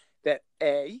day that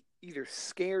A, either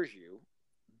scares you,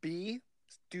 B,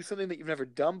 do something that you've never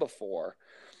done before.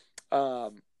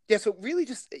 So really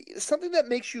just something that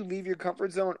makes you leave your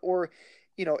comfort zone, or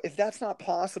if that's not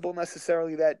possible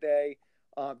necessarily that day,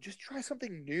 just try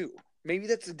something new. Maybe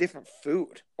that's a different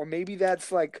food, or maybe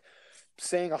that's like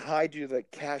saying a hi to the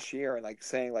cashier and like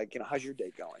saying like, how's your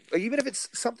day going? Like even if it's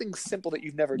something simple that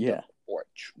you've never done Yeah. before,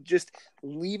 just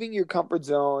leaving your comfort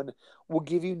zone will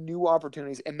give you new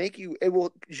opportunities and it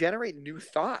will generate new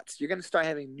thoughts. You're going to start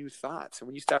having new thoughts. And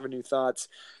when you start having new thoughts,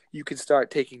 you can start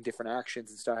taking different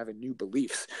actions and start having new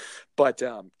beliefs. But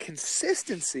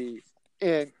consistency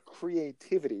and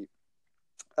creativity,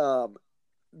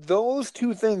 those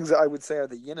two things I would say are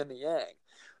the yin and the yang.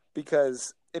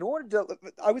 Because in order to,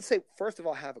 I would say, first of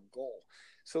all, have a goal.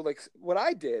 So like what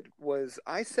I did was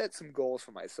I set some goals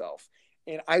for myself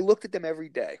and I looked at them every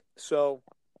day. So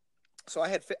I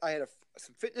had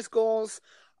some fitness goals.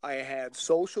 I had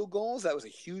social goals. That was a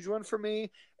huge one for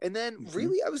me. And then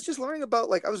really I was just learning about,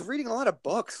 like, I was reading a lot of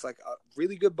books, like a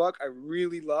really good book I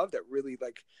really loved that really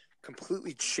like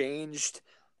completely changed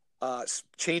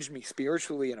me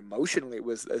spiritually and emotionally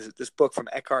was this book from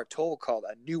Eckhart Tolle called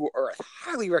A New Earth.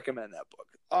 Highly recommend that book.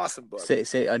 Awesome book.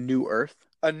 Say A New Earth.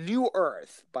 A New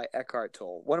Earth by Eckhart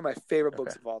Tolle. One of my favorite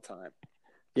books of all time.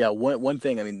 Yeah, one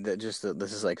thing. I mean, this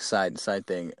is like side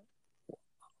thing.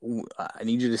 I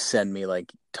need you to send me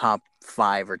like top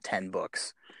 5 or 10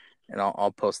 books, and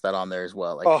I'll post that on there as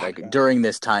well. Like during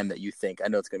this time that you think. I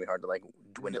know it's gonna be hard to like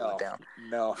dwindle it down.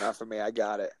 No, not for me. I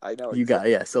got it. I know you got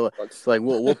it. Yeah. So like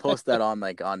we'll post that on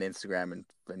like on Instagram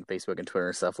and Facebook and Twitter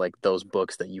and stuff, like those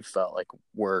books that you felt like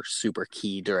were super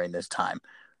key during this time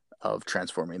of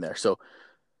transforming there. So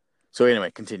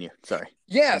anyway, continue. Sorry.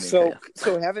 Yeah. So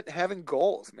having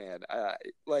goals, man.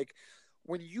 Like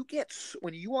when you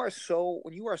are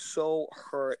so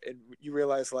hurt and you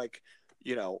realize like,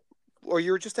 or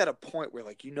you're just at a point where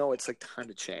like, it's like time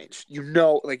to change,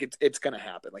 like it's going to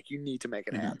happen. Like you need to make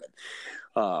it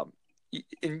happen.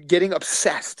 And getting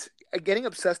obsessed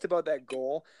about that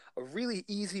goal, a really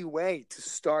easy way to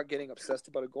start getting obsessed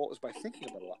about a goal is by thinking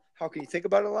about it a lot. How can you think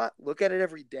about it a lot? Look at it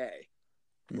every day.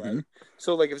 Right.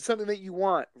 So like if it's something that you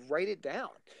want, write it down.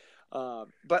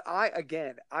 But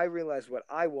I realized what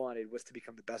I wanted was to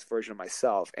become the best version of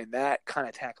myself. And that kind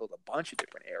of tackled a bunch of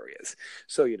different areas.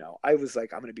 So, I was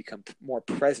like, I'm going to become more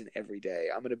present every day.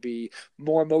 I'm going to be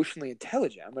more emotionally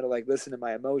intelligent. I'm going to like listen to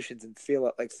my emotions and feel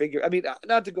it, like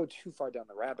not to go too far down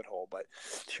the rabbit hole, but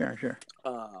sure.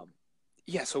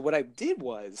 Yeah. So what I did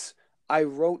was I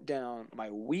wrote down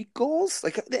my week goals,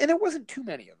 and there wasn't too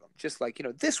many of them. Just like,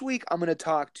 this week I'm going to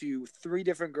talk to 3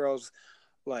 different girls,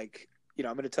 like,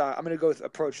 I'm going to go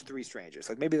approach 3 strangers.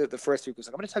 Like maybe the first week was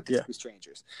like, I'm going to talk to 3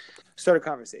 strangers, start a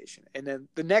conversation. And then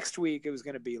the next week it was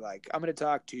going to be like, I'm going to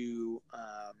talk to,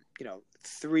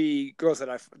 3 girls that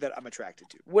I'm attracted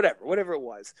to, whatever it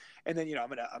was. And then, I'm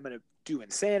going to do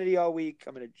insanity all week.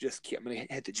 I'm going to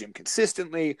hit the gym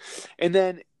consistently. And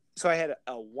then, so I had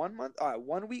a 1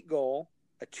 week goal,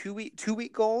 a 2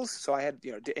 week goals. So I had,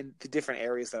 in the different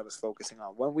areas that I was focusing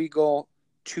on. 1 week goal,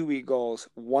 2 week goals,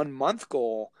 1 month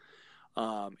goal,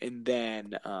 and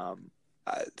then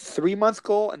 3 month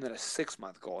goal, and then a 6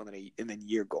 month goal, and then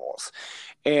year goals.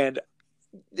 And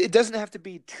it doesn't have to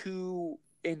be too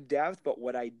in depth, but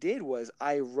what I did was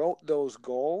I wrote those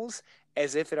goals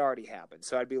as if it already happened.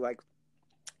 So I'd be like,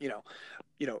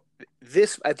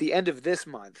 this at the end of this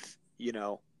month,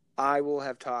 I will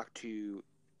have talked to,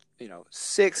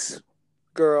 6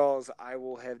 girls. I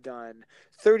will have done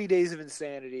 30 days of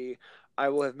insanity. I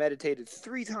will have meditated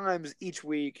 3 times each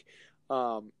week.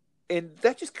 And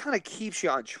that just kind of keeps you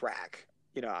on track,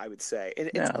 I would say. And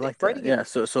I like that. Yeah.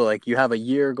 So like you have a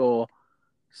year goal,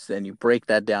 and you break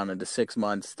that down into 6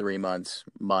 months, 3 months,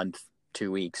 month,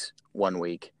 2 weeks, 1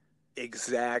 week.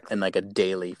 Exactly. And like a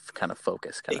daily kind of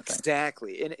focus kind of thing.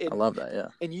 Exactly. And I love that. Yeah.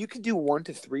 And you can do 1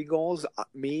 to 3 goals.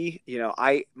 Me,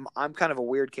 I'm kind of a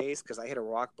weird case because I hit a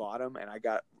rock bottom and I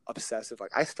got obsessive.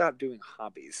 Like I stopped doing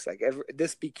hobbies. Like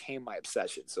this became my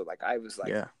obsession. So like I was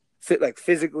like, like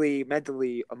physically,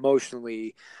 mentally,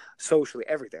 emotionally, socially,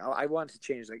 everything. I wanted to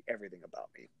change like everything about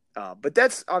me. But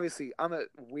that's obviously, I'm a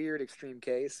weird extreme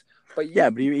case. But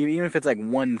but even if it's like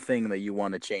one thing that you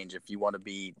want to change, if you want to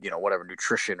be, whatever,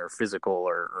 nutrition or physical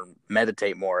or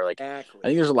meditate more, like exactly. I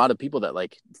think there's a lot of people that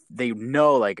like they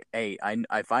know like, hey,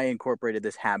 if I incorporated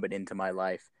this habit into my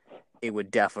life, it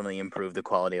would definitely improve the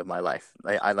quality of my life.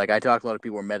 I talk to a lot of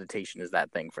people where meditation is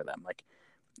that thing for them. Like,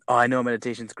 oh, I know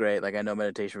meditation's great. Like I know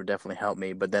meditation would definitely help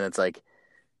me, but then it's like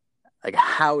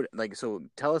how, like, so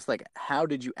tell us, like, how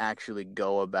did you actually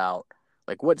go about,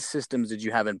 like, what systems did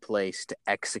you have in place to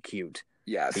execute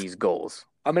these goals?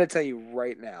 I'm going to tell you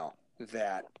right now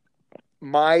that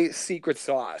my secret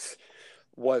sauce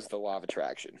was the law of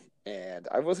attraction. and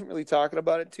I wasn't really talking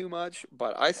about it too much,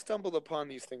 but I stumbled upon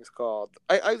these things called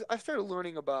I started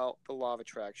learning about the law of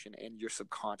attraction and your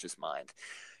subconscious mind.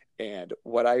 And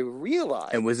what I And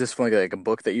realized, was this from like a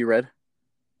book that you read?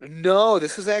 no,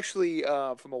 this is actually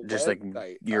from a Just like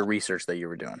website. your research that you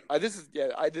were doing. This is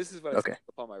what I Okay. stumbled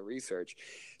upon my research.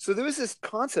 So there was this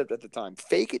concept at the time: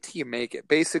 fake it till you make it.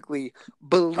 Basically,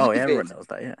 believe Oh, yeah, everyone it, knows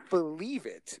that. Yeah. believe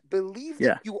it, believe that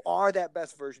Yeah. you are that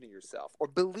best version of yourself, or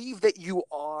believe that you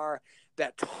are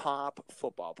that top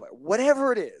football player.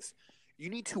 Whatever it is, you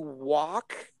need to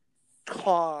walk,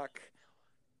 talk,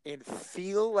 and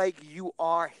feel like you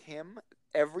are him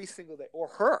every single day, or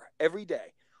her every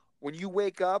day. When you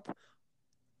wake up,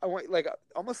 I want like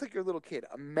almost like your little kid.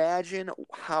 Imagine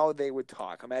how they would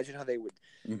talk. Imagine how they would,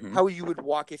 Mm-hmm. how you would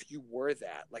walk if you were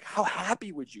that. Like how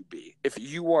happy would you be if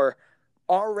you were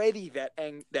already that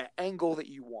angle that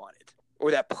you wanted,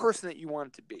 or that person that you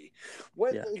wanted to be?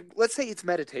 What? Yeah. Let's say it's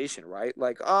meditation, right?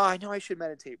 Like, oh, I know I should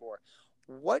meditate more.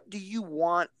 What do you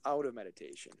want out of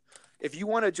meditation? If you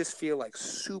want to just feel like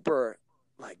super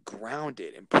like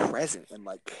grounded and present and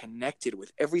like connected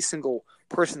with every single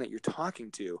person that you're talking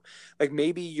to, like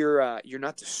maybe you're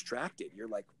not distracted, you're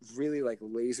like really like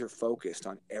laser focused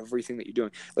on everything that you're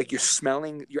doing, like you're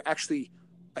smelling, you're actually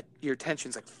your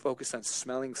attention's like focused on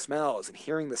smelling smells and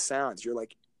hearing the sounds, you're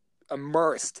like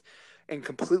immersed and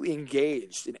completely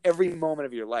engaged in every moment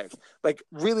of your life, like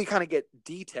really kind of get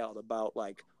detailed about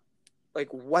like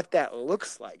what that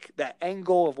looks like, that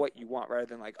angle of what you want, rather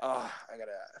than like,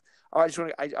 I just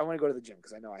want to, I want to go to the gym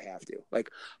because I know I have to. Like,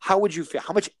 how would you feel?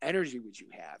 How much energy would you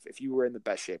have if you were in the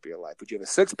best shape of your life? Would you have a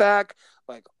six pack?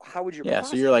 Like, how would your Yeah. So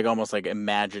posture? you're like almost like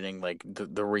imagining like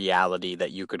the reality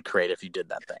that you could create if you did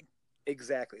that thing.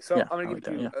 Exactly. So Yeah. I'm I gonna like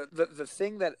give that. you Yeah.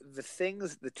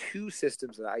 the two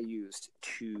systems that I used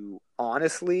to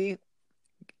honestly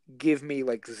give me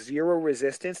like zero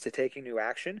resistance to taking new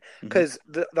action. Mm-hmm. Because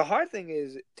the hard thing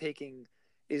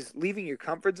is leaving your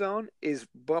comfort zone, is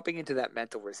bumping into that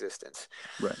mental resistance.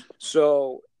 Right.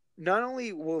 So not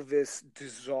only will this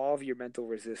dissolve your mental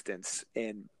resistance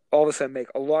and all of a sudden make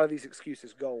a lot of these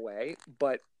excuses go away,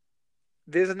 but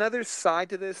there's another side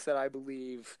to this that I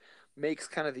believe makes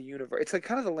kind of the universe. It's like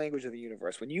kind of the language of the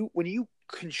universe. When you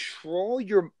control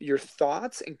your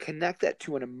thoughts and connect that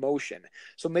to an emotion.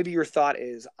 So maybe your thought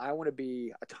is, I want to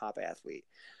be a top athlete.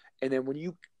 And then when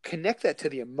you connect that to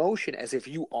the emotion as if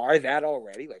you are that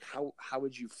already, like how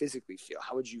would you physically feel?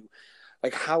 How would you,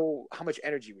 like how much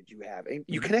energy would you have? And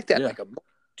you Mm-hmm. connect that Yeah. like a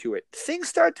to it. Things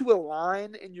start to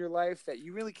align in your life that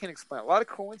you really can't explain. A lot of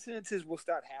coincidences will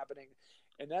start happening,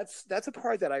 and that's a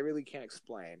part that I really can't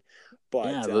explain.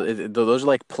 Yeah, But those are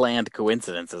like planned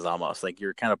coincidences almost. Like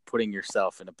you're kind of putting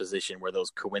yourself in a position where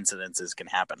those coincidences can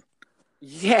happen.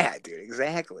 yeah, dude,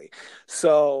 exactly.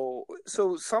 So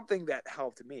something that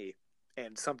helped me,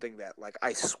 and something that like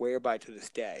I swear by to this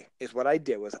day, is what I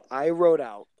did was I wrote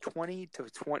out 20 to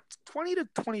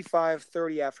 25,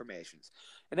 30 affirmations.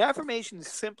 An affirmation is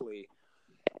simply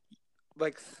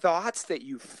like thoughts that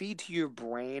you feed to your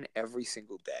brain every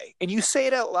single day, and you say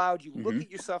it out loud. You look Mm-hmm.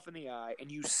 at yourself in the eye and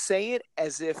you say it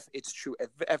as if it's true.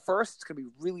 At first it's going to be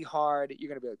really hard. You're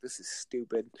going to be like, this is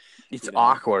stupid, It's you know.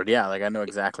 awkward. Yeah, like I know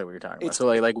exactly what you're talking about. it's So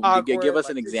like give awkward, us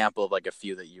an like this. example of like a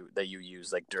few that you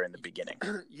use like during the beginning.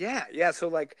 Yeah. So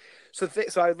like, so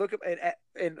I look up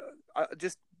and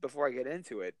just before I get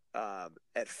into it,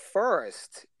 at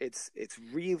first it's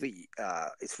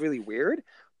really weird,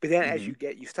 but then as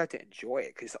Mm-hmm. you start to enjoy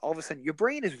it, because all of a sudden your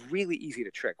brain is really easy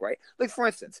to trick, right? Like for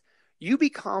instance, you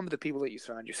become the people that you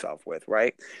surround yourself with,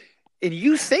 right? And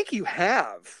you think you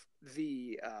have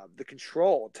the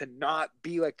control to not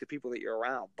be like the people that you're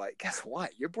around, but guess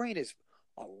what? Your brain is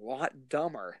a lot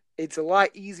dumber. It's a lot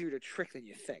easier to trick than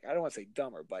you think. I don't want to say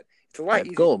dumber, but it's a Yeah, lot it's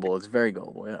easier. gullible. It's very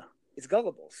gullible. Yeah. It's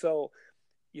gullible. So,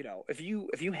 if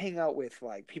you hang out with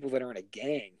like people that are in a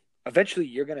gang, eventually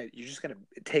you're just gonna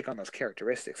take on those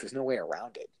characteristics. There's no way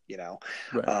around it, you know.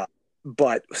 Right. Uh,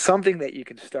 but something that you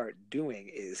can start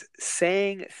doing is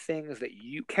saying things that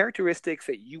characteristics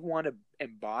that you want to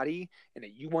embody and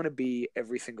that you want to be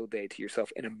every single day to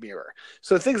yourself in a mirror.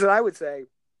 So things that I would say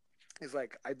is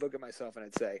like, I'd look at myself and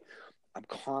I'd say, I'm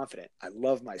confident. I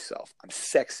love myself. I'm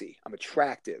sexy. I'm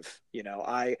attractive.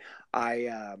 I'm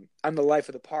the life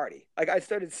of the party. Like I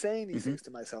started saying these Mm-hmm. things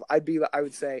to myself. I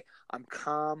would say, I'm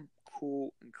calm,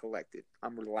 cool, and collected.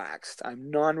 I'm relaxed. I'm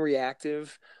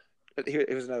non-reactive.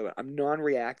 Here's another one. I'm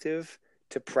non-reactive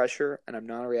to pressure, and I'm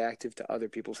non-reactive to other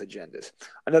people's agendas.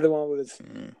 Another one was,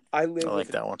 Mm. I I live like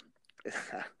with that one.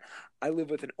 I live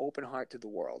with an open heart to the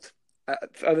world.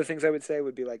 Other things I would say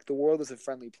would be like, the world is a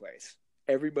friendly place.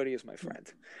 Everybody is my friend.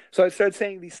 So I started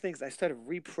saying these things. And I started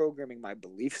reprogramming my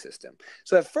belief system.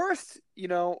 So at first,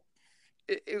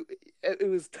 it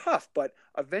was tough, but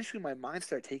eventually my mind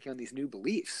started taking on these new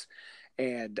beliefs.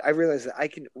 And I realized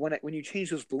that when you change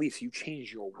those beliefs, you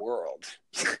change your world.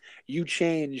 You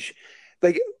change,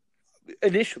 like,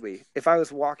 initially, if I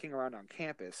was walking around on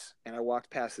campus and I walked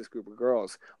past this group of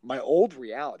girls, my old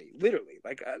reality, literally,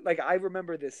 like I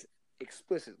remember this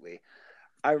explicitly.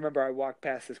 I remember I walked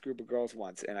past this group of girls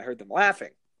once and I heard them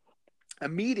laughing.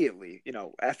 Immediately,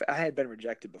 after I had been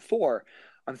rejected before,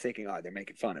 I'm thinking, oh, they're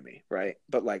making fun of me, right?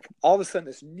 But like all of a sudden,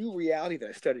 this new reality that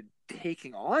I started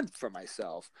taking on for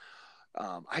myself,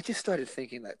 I just started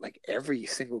thinking that like every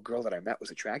single girl that I met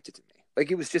was attracted to me.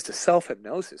 Like it was just a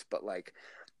self-hypnosis, but like,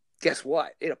 guess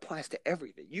what? It applies to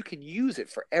everything. You can use it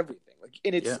for everything. Like,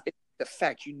 and it's the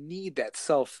fact you need that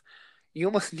you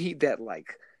almost need that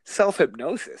like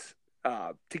self-hypnosis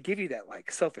to give you that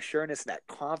like self-assurance, that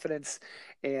confidence.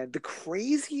 And the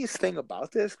craziest thing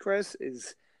about this, Chris,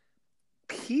 is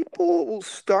people will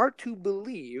start to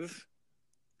believe,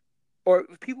 or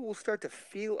people will start to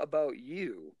feel about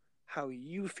you how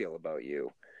you feel about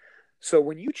you. So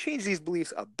when you change these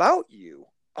beliefs about you,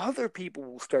 other people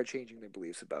will start changing their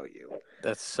beliefs about you.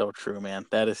 That's so true, man.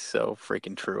 That is so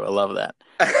freaking true. I love that.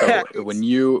 So when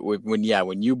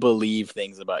you believe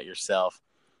things about yourself,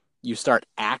 you start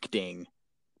acting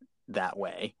that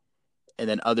way, and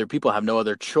then other people have no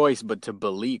other choice but to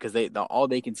believe, because all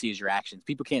they can see is your actions.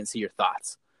 People can't see your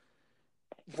thoughts,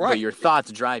 right? But your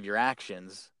thoughts drive your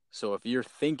actions. So if you're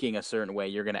thinking a certain way,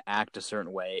 you're going to act a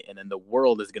certain way, and then the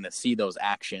world is going to see those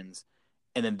actions,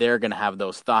 and then they're going to have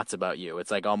those thoughts about you.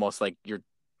 It's like almost like you're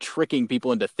tricking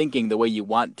people into thinking the way you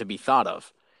want to be thought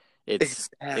of.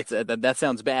 That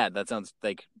sounds bad. That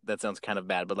sounds kind of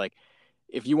bad. But like,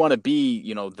 if you want to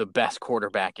be, the best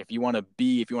quarterback, if you want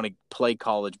to play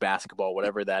college basketball,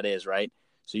 whatever that is, right?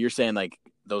 So you're saying like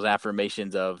those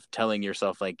affirmations of telling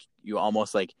yourself like you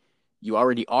almost like you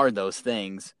already are those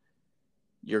things.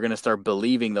 You're going to start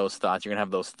believing those thoughts. You're going to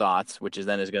have those thoughts, which is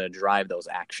going to drive those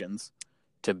actions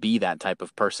to be that type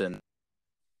of person,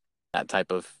 that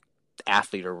type of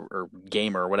athlete or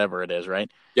gamer or whatever it is, right?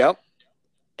 Yep.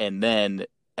 And then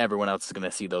everyone else is going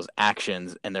to see those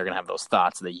actions, and they're going to have those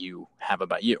thoughts that you have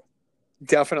about you.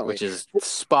 Definitely. Which is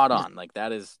spot on. Like,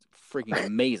 that is freaking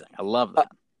amazing. I love that.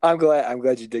 I'm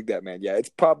glad you dig that, man. Yeah, it's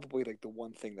probably like the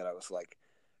one thing that I was like,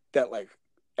 that like,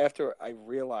 after I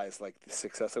realized like the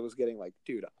success I was getting, like,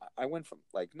 dude, I went from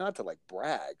like, not to like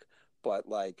brag, but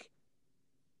like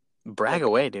brag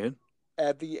away, dude.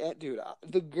 At the end, dude,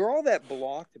 the girl that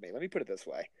blocked me, let me put it this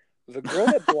way. The girl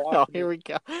that blocked here we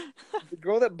go. The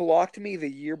girl that blocked me the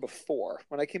year before,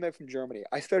 when I came back from Germany,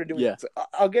 I started doing this.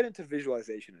 I'll get into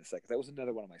visualization in a second. That was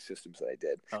another one of my systems that I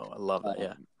did. Oh, I love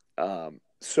that,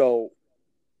 So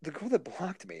the girl that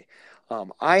blocked me,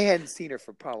 I hadn't seen her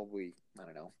for probably, I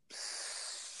don't know,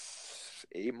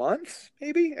 8 months,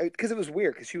 maybe, because it was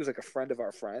weird because she was like a friend of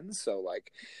our friends. So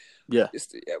like,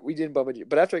 we didn't bump into.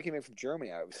 But after I came in from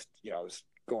Germany, I was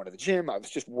going to the gym. I was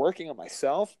just working on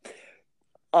myself.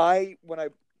 When I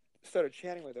started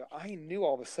chatting with her, I knew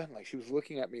all of a sudden like she was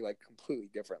looking at me like completely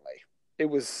differently. It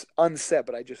was unsaid,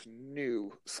 but I just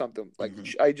knew something. Like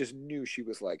I just knew she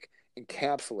was like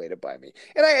encapsulated by me,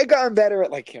 and I had gotten better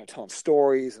at like telling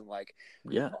stories and like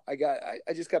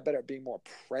I just got better at being more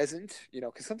present.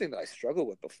 Because something that I struggled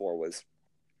with before was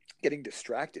getting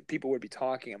distracted. People would be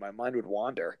talking and my mind would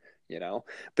wander.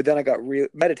 But then I got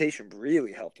meditation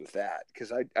really helped with that,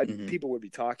 because people would be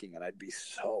talking and I'd be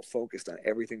so focused on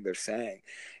everything they're saying,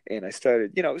 and I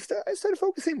started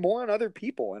focusing more on other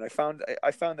people, and I found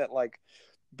that like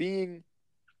being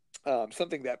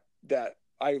something that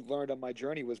I learned on my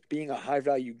journey was being a high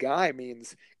value guy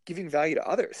means giving value to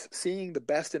others, seeing the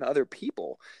best in other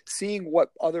people, seeing what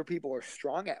other people are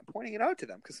strong at, pointing it out to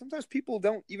them, because sometimes people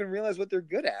don't even realize what they're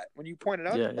good at when you point it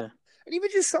out to them. And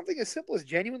even just something as simple as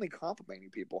genuinely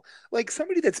complimenting people, like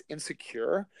somebody that's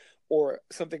insecure, or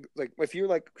something like if you're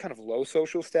like kind of low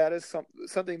social status,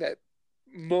 something that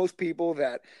most people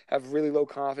that have really low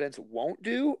confidence won't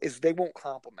do is they won't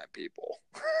compliment people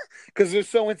because they're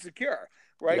so insecure,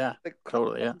 right? Yeah, like,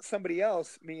 totally. Yeah. Somebody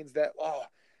else means that,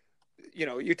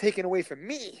 you're taking away from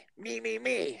me.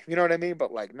 You know what I mean?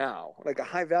 But like now, like a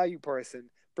high value person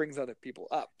brings other people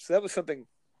up. So that was something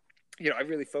I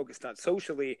really focused on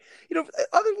socially,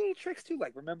 other little tricks too,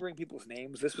 like remembering people's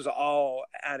names. This was all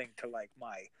adding to like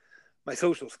my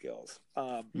social skills.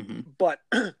 But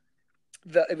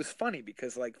it was funny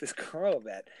because like this girl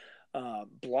that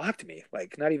blocked me,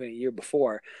 like not even a year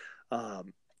before,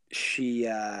 she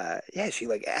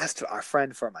like asked our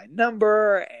friend for my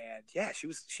number, and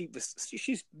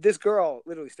she's this girl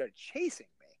literally started chasing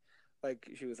me. Like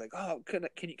she was like, "Oh,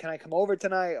 can I come over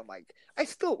tonight?" I'm like, I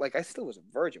still was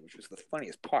a virgin, which was the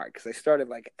funniest part because I started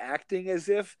like acting as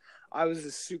if I was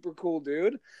a super cool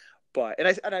dude, but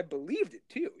I believed it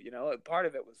too. Part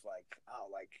of it was like, oh,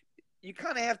 like you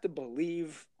kind of have to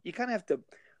believe, you kind of have to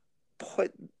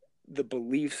put the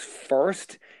beliefs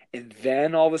first, and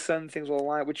then all of a sudden things will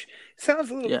align, which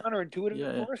sounds a little counterintuitive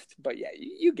at first, but yeah,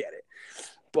 you get it.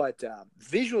 But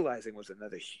visualizing was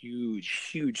another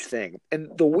huge thing.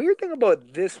 And the weird thing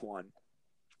about this one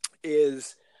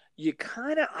is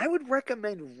I would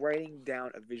recommend writing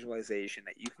down a visualization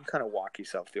that you can kind of walk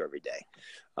yourself through every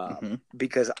day.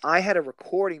 Because I had a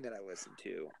recording that I listened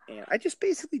to, and I just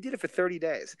basically did it for 30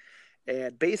 days.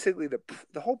 And basically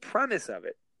the whole premise of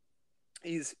it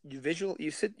is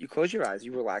you close your eyes,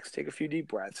 you relax, take a few deep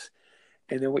breaths,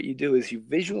 and then what you do is you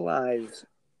visualize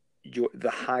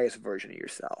the highest version of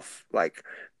yourself. Like,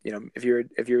 if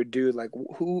you're a dude, like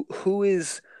who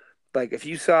is, like, if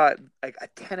you saw like a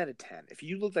 10 out of 10, if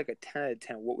you looked like a 10 out of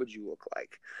 10, what would you look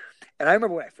like? And I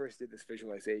remember when I first did this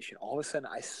visualization, all of a sudden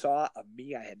I saw a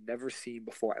me I had never seen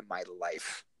before in my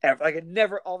life. Like it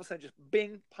never, all of a sudden just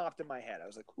bing popped in my head. I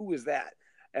was like, who is that?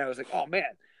 And I was like, oh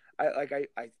man. I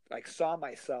saw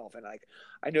myself, and like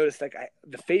I noticed like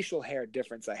the facial hair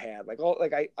difference I had, like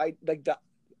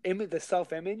the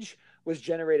self image was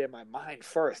generated in my mind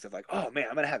first of like, oh man,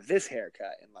 I'm gonna have this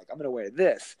haircut, and like I'm gonna wear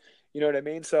this. You know what I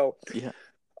mean? So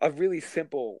a really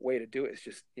simple way to do it is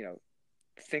just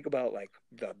think about like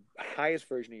the highest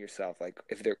version of yourself, like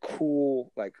if they're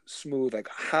cool, like smooth, like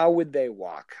how would they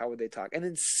walk, how would they talk, and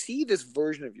then see this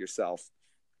version of yourself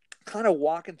kind of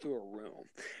walking through a room,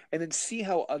 and then see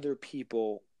how other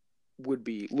people would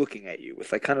be looking at you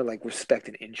with like kind of like respect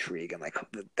and intrigue, and like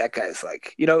that guy's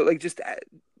like like just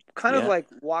kind of like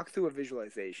walk through a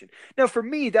visualization. Now for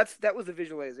me that was a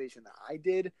visualization that I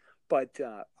did, but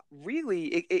really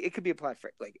it could be applied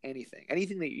for like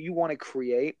anything that you want to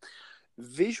create.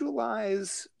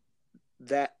 Visualize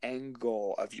that end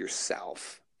goal of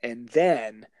yourself, and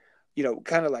then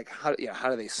kind of like how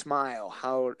do they smile,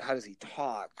 how does he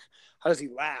talk, how does he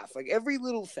laugh, like every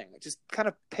little thing, just kind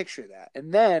of picture that,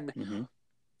 and then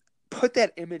put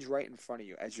that image right in front of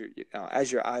you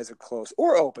as your eyes are closed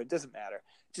or open, doesn't matter,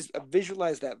 just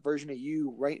visualize that version of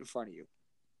you right in front of you,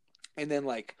 and then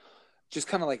like just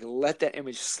kind of like let that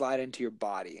image slide into your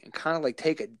body, and kind of like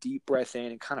take a deep breath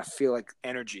in and kind of feel like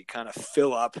energy kind of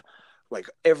fill up like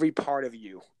every part of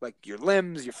you, like your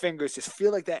limbs, your fingers, just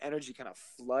feel like that energy kind of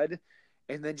flood,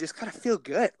 and then just kind of feel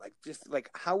good. Like just like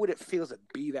how would it feel to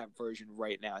be that version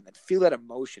right now, and then feel that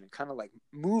emotion and kind of like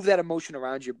move that emotion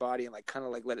around your body and like kind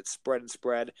of like let it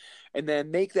spread, and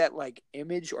then make that like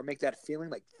image or make that feeling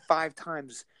like 5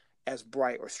 times as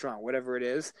bright or strong, whatever it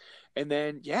is. And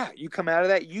then you come out of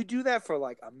that, you do that for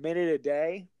like a minute a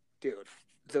day, dude.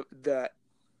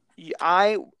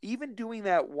 I even doing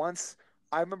that once,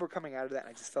 I remember coming out of that and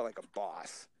I just felt like a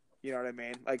boss. You know what I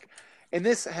mean? Like, and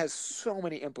this has so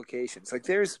many implications. Like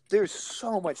there's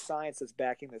so much science that's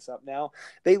backing this up now.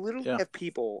 They literally have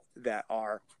people that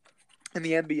are in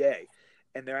the NBA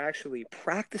and they're actually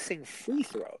practicing free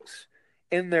throws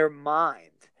in their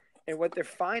mind. And what they're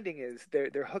finding is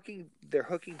they're hooking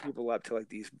people up to like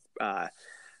these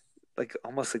like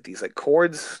almost like these like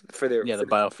cords for their the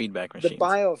biofeedback machines. The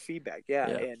biofeedback,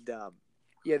 and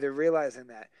they're realizing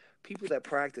that people that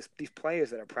practice, these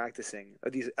players that are practicing, or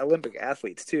these Olympic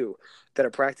athletes too, that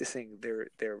are practicing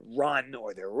their run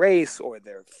or their race or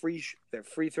their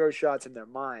free throw shots in their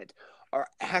mind, are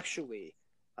actually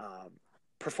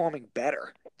performing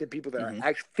better than people that are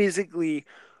actually physically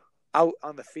out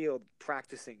on the field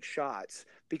practicing shots,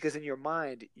 because in your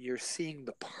mind you're seeing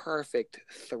the perfect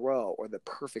throw or the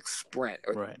perfect sprint,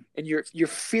 and you're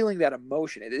feeling that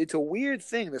emotion. It's a weird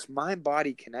thing, this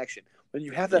mind-body connection. When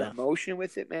you have that emotion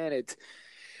with it, man,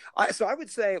 so I would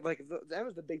say like that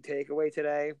was the big takeaway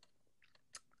today.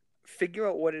 Figure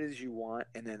out what it is you want,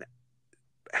 and then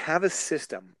have a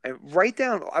system and write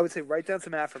down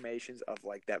some affirmations of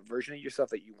like that version of yourself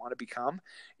that you want to become,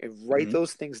 and write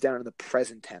those things down in the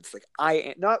present tense. Like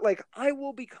not like I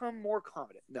will become more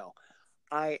confident. No,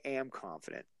 I am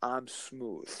confident. I'm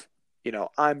smooth.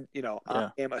 I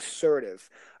am assertive.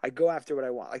 I go after what I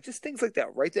want. Like just things like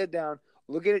that. Write that down.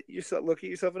 Look at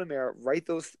yourself in the mirror. Write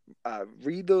those,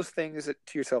 read those things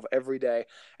to yourself every day,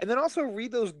 and then also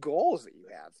read those goals that you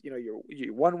have. Your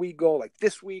 1 week goal. Like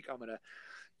this week, I'm gonna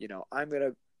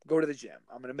go to the gym.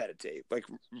 I'm gonna meditate. Like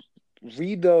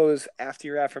read those after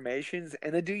your affirmations,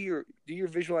 and then do your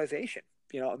visualization.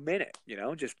 a minute,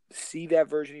 just see that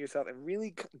version of yourself and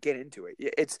really get into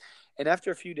it. And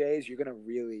after a few days, you're going to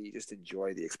really just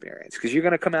enjoy the experience because you're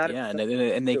going to come out. Yeah.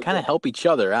 And they kind of help each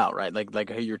other out, right? Like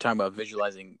how you're talking about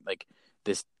visualizing like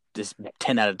this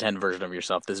 10 out of 10 version of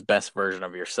yourself, this best version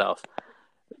of yourself.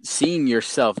 Seeing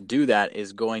yourself do that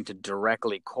is going to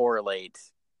directly correlate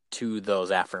to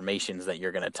those affirmations that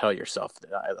you're going to tell yourself.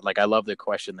 I love the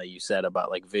question that you said about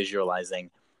like visualizing,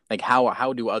 like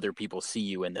how do other people see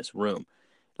you in this room?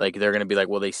 Like they're going to be like,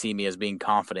 well, they see me as being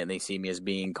confident. They see me as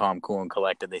being calm, cool, and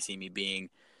collected. They see me being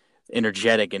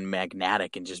energetic and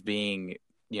magnetic and just being,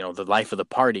 the life of the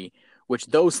party, which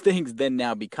those things then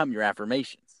now become your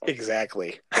affirmations.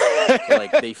 Exactly.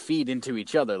 Like they feed into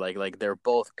each other, like they're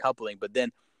both coupling. But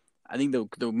then I think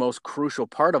the most crucial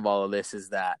part of all of this is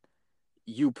that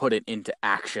you put it into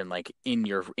action, like in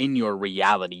your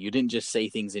reality. You didn't just say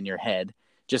things in your head,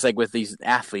 just like with these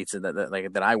athletes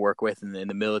that I work with and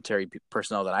the military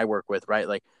personnel that I work with, right?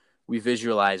 Like we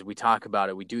visualize, we talk about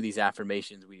it, we do these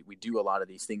affirmations, we do a lot of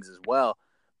these things as well.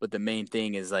 But the main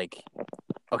thing is like,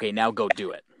 okay, now go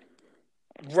do it.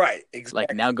 Right, exactly.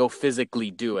 Like now go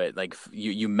physically do it. Like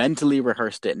you mentally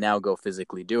rehearsed it, now go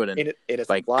physically do it. And it is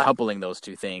by coupling those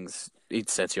two things, it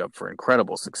sets you up for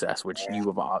incredible success, which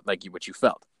what you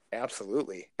felt.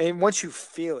 Absolutely. And once you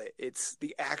feel it,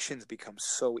 the actions become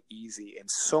so easy and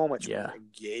so much more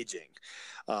engaging.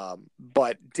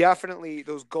 But definitely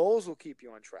those goals will keep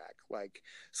you on track. Like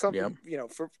something,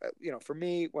 for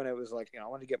me, when it was like, I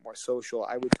wanted to get more social,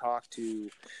 I would talk to,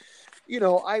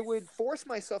 I would force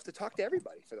myself to talk to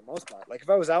everybody for the most part. Like if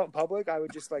I was out in public, I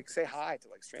would just like say hi to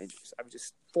like strangers. I would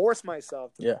just force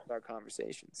myself to start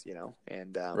conversations,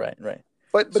 and right.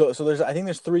 But so I think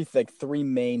there's three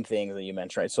main things that you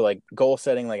mentioned, right? So like goal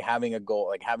setting, like having a goal,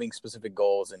 like having specific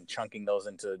goals and chunking those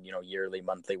into, yearly,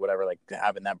 monthly, whatever, like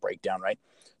having that breakdown, right?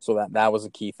 So that was a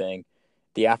key thing.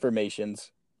 The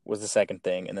affirmations was the second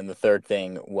thing. And then the third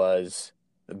thing was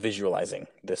visualizing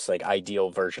this like ideal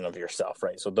version of yourself,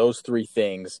 right? So those three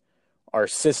things are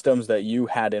systems that you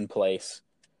had in place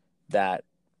that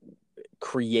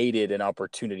created an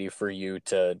opportunity for you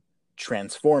to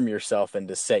transform yourself and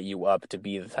to set you up to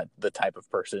be the type of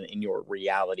person in your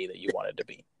reality that you wanted to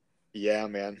be. Yeah,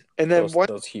 man. And then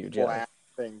those huge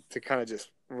thing to kind of just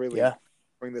really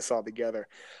bring this all together.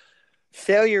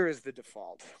 Failure is the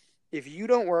default. If you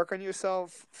don't work on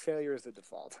yourself, failure is the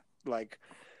default. Like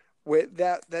with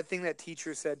that thing that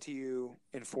teacher said to you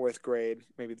in 4th grade,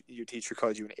 maybe your teacher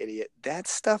called you an idiot. That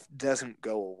stuff doesn't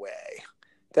go away.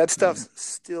 That stuff's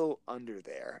still under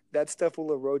there. That stuff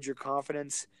will erode your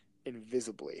confidence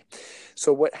invisibly.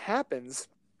 So what happens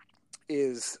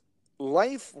is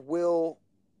life will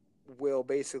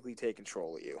basically take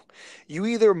control of you. You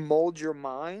either mold your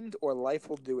mind or life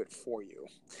will do it for you.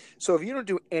 So if you don't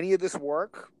do any of this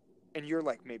work and you're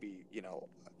like maybe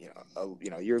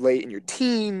you're late in your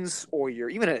teens or you're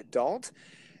even an adult,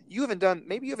 you haven't done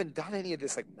any of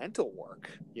this like mental work,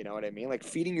 you know what I mean? Like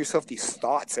feeding yourself these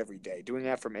thoughts every day, doing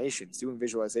affirmations, doing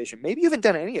visualization. Maybe you haven't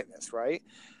done any of this, right?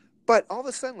 But all of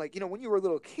a sudden, like, when you were a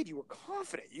little kid, you were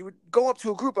confident. You would go up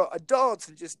to a group of adults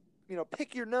and just,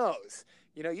 pick your nose.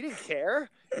 You didn't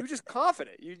care. You were just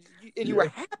confident. You were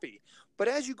happy. But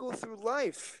as you go through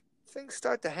life, things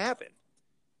start to happen.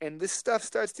 And this stuff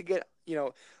starts to get,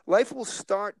 life will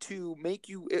start to make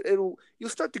you, you'll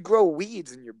start to grow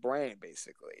weeds in your brain,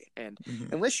 basically. And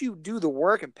unless you do the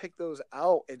work and pick those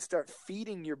out and start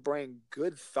feeding your brain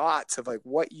good thoughts of like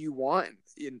what you want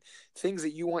and things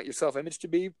that you want your self-image to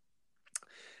be,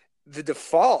 the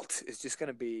default is just going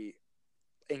to be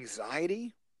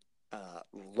anxiety,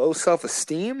 low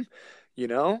self-esteem,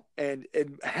 and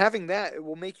having that, it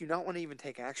will make you not want to even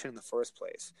take action in the first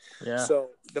place. Yeah.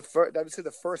 So I would say the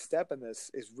first step in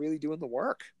this is really doing the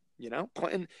work, and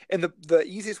the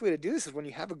easiest way to do this is when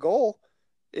you have a goal.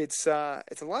 It's a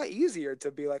lot easier to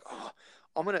be like, oh,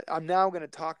 I'm going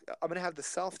to have the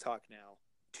self-talk now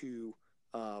to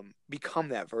become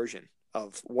that version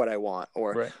of what I want,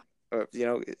 or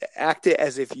act it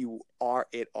as if you are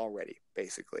it already,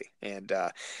 basically. And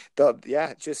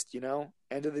just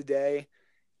end of the day,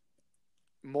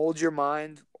 mold your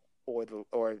mind,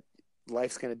 or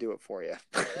life's gonna do it for you.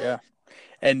 Yeah.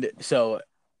 And so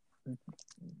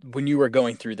when you were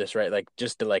going through this, right, like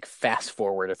just to like fast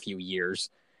forward a few years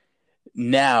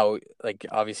now, like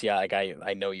obviously like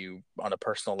I know you on a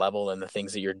personal level and the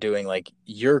things that you're doing, like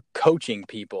you're coaching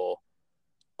people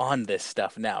on this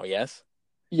stuff now, yes?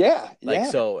 Yeah.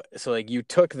 So like you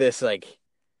took this, like,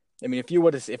 I mean, if you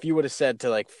would have said to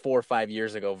like 4 or 5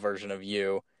 years ago version of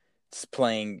you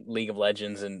playing League of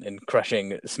Legends and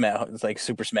crushing like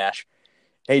Super Smash,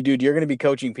 hey dude, you're going to be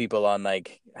coaching people on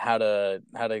like how to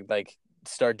like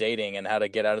start dating and how to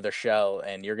get out of their shell,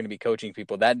 and you're going to be coaching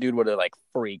people, that dude would have like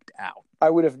freaked out. I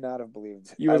would have not have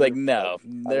believed. You I were would like, have no, I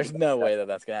would there's have no been way that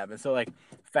that's going to happen. So like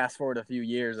fast forward a few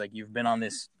years, like you've been on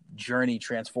this journey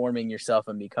transforming yourself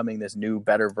and becoming this new,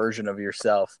 better version of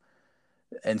yourself.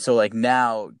 And so like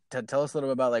now, tell us a little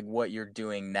bit about like what you're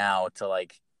doing now to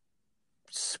like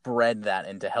spread that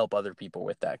and to help other people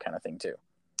with that kind of thing too.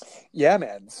 Yeah,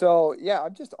 man. So yeah,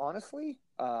 I'm just honestly,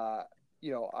 I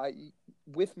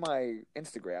with my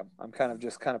Instagram, I'm kind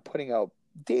of putting out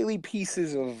daily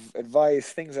pieces of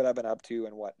advice, things that I've been up to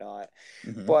and whatnot.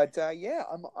 Mm-hmm. But yeah,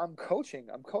 I'm coaching.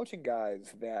 I'm coaching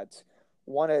guys that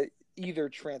want to either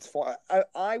transform.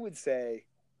 I would say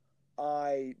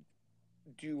I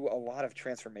do a lot of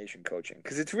transformation coaching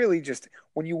because it's really just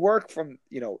when you work from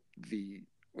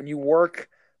when you work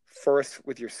first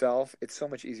with yourself, it's so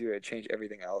much easier to change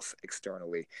everything else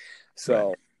externally. So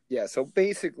Right. yeah, so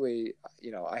basically,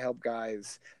 I help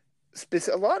guys.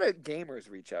 A lot of gamers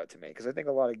reach out to me because I think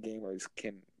a lot of gamers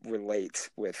can relate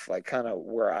with like kind of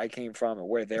where I came from and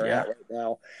where they're Yeah. at right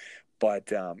now.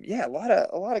 But yeah, a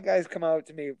lot of guys come out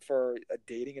to me for a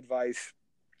dating advice,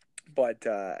 but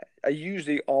I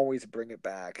usually always bring it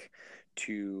back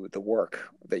to the work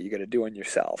that you got to do on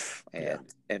yourself Yeah.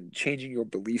 and changing your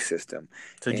belief system.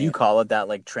 So do you And call it that,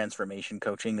 like transformation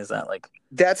coaching? Is that like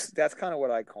that's kind of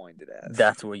what I coined it as.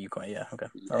 that's what you call it? Yeah. Okay.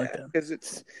 I like Yeah, that. because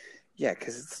it's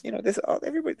there's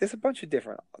everybody, there's a bunch of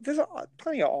different,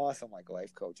 plenty of awesome like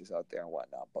life coaches out there and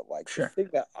whatnot, but like the Sure. thing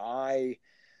that I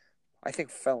think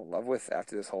fell in love with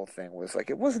after this whole thing was like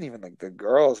it wasn't even like the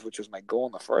girls, which was my goal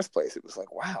in the first place. It was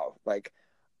like, wow, like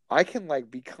I can like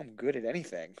become good at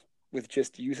anything with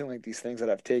just using like these things that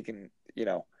I've taken,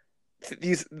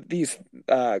 these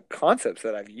concepts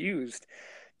that I've used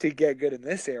to get good in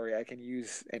this area, I can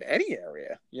use in any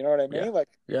area. You know what I Yeah. mean? Like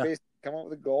you Yeah. basically come up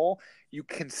with a goal, you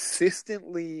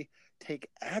consistently take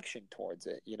action towards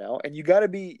it, and you gotta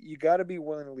be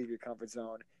willing to leave your comfort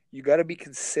zone. You got to be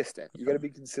consistent. You got to be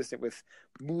consistent with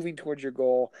moving towards your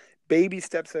goal, baby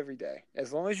steps every day.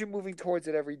 As long as you're moving towards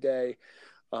it every day,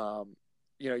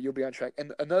 you'll be on track.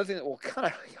 And another thing that will kind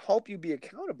of help you be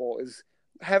accountable is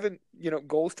having,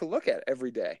 goals to look at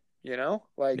every day,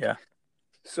 like, Yeah.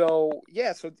 so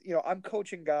yeah. So, I'm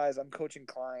coaching guys, I'm coaching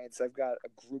clients. I've got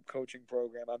a group coaching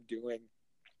program I'm doing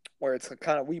where it's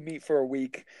kind of, we meet for a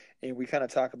week and we kind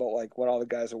of talk about like what all the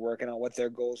guys are working on, what their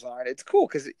goals are. And it's cool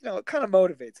because, it kind of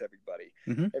motivates everybody.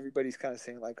 Mm-hmm. Everybody's kind of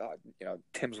saying like, oh,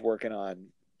 Tim's working on,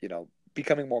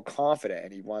 becoming more confident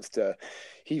and he wants to,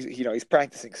 he's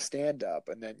practicing stand up.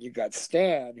 And then you got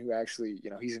Stan who actually,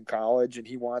 he's in college and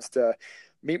he wants to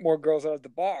meet more girls out at the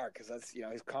bar because that's,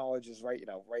 his college is right,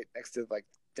 right next to like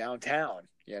downtown,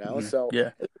 Mm-hmm. so Yeah.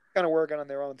 kind of working on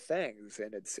their own things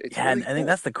and it's Yeah, really and I think cool.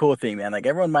 that's the cool thing, man. Like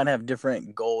everyone might have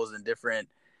different goals and different,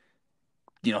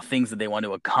 things that they want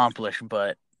to accomplish,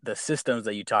 but the systems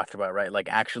that you talked about, right? Like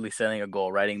actually setting a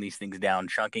goal, writing these things down,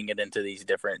 chunking it into these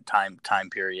different time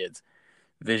periods,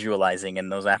 visualizing and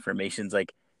those affirmations,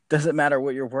 like doesn't matter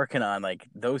what you're working on, like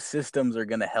those systems are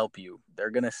going to help you.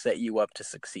 They're going to set you up to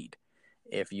succeed.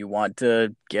 If you want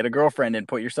to get a girlfriend and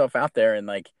put yourself out there and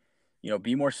like,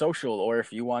 be more social, or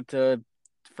if you want to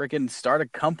freaking start a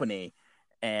company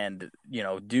and,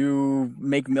 do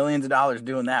make millions of dollars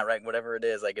doing that, right? Whatever it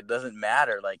is, like it doesn't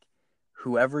matter. Like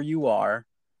whoever you are,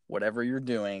 whatever you're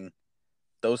doing,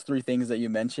 those three things that you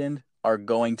mentioned are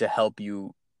going to help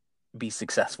you be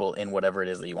successful in whatever it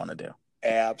is that you want to do.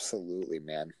 Absolutely,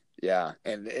 man. Yeah.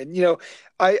 And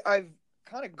I've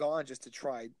kind of gone just to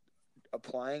try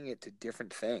applying it to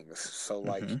different things. So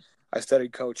like Mm-hmm. I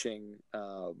started coaching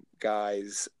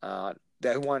guys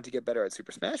that who wanted to get better at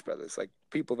Super Smash Brothers, like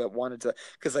people that wanted to,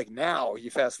 because like now you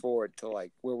fast forward to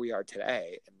like where we are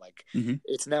today, and like Mm-hmm.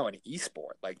 it's now an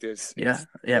esport. Like Yeah,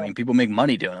 yeah. I mean, people make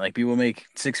money doing it. Like people make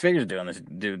six figures doing this,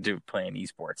 do playing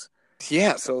esports.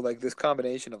 yeah, so like this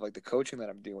combination of like the coaching that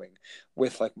I'm doing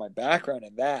with like my background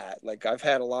in that, like I've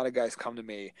had a lot of guys come to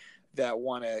me that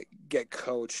want to get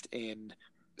coached in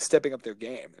stepping up their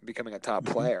game and becoming a top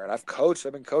Mm-hmm. player. And I've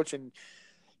been coaching,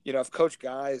 I've coached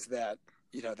guys that,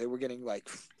 they were getting like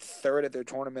third at their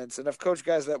tournaments, and I've coached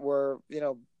guys that were,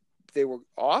 they were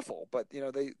awful, but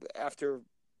they after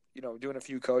doing a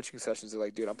few coaching sessions, they're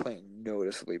like, dude, I'm playing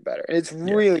noticeably better. And it's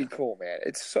Yeah, really cool, man.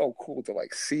 It's so cool to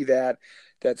like see that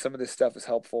some of this stuff is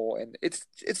helpful. And it's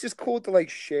just cool to like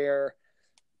share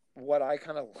what I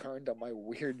kind of learned on my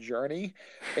weird journey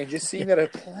and just seeing that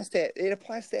it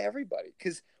applies to everybody.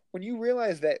 Cause when you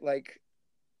realize that like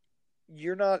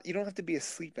you don't have to be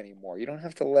asleep anymore. You don't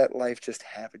have to let life just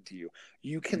happen to you.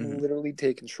 You can mm-hmm. literally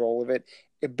take control of it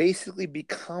and basically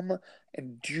become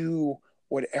and do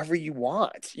whatever you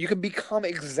want. You can become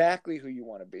exactly who you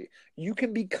want to be. You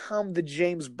can become the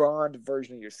James Bond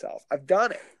version of yourself. I've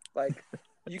done it. Like,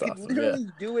 you can awesome, literally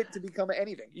do it to become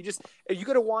anything. You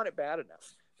got to want it bad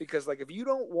enough. Because like if you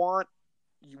don't want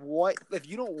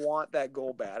that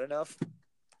goal bad enough,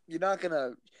 you're not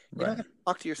gonna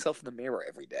talk to yourself in the mirror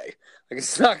every day. Like,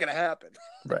 it's not gonna happen.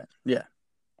 Right. Yeah.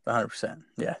 100%.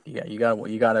 Yeah. You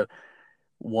gotta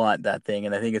want that thing,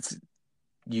 and I think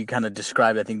you kind of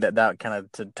described. I think that kind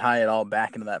of to tie it all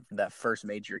back into that first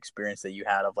major experience that you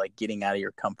had of like getting out of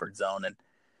your comfort zone and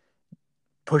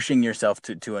pushing yourself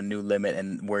to a new limit,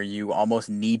 and where you almost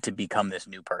need to become this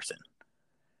new person.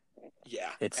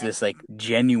 Yeah. It's this like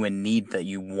genuine need that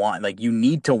you want. Like, you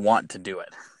need to want to do it.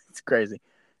 It's crazy.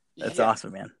 That's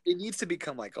awesome, man. It needs to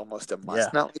become like almost a must. Yeah.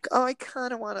 Not like, oh, I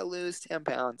kind of want to lose 10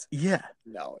 pounds. Yeah.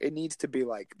 No, it needs to be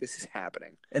like, this is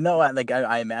happening. And no, like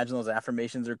I imagine those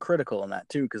affirmations are critical in that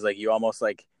too, because like you almost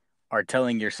like are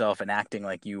telling yourself and acting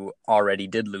like you already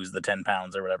did lose the 10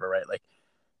 pounds or whatever, right? Like,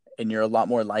 and you're a lot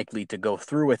more likely to go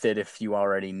through with it if you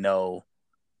already know,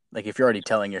 like if you're already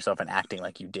telling yourself and acting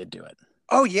like you did do it.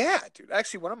 Oh yeah, dude.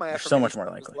 Actually, one of my You're affirmations so much more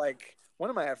likely.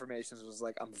 was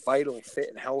like, I'm vital, fit,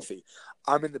 and healthy.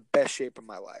 I'm in the best shape of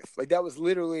my life. Like, that was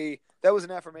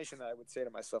an affirmation that I would say to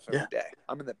myself every day.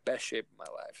 I'm in the best shape of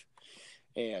my life.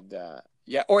 And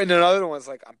and another one's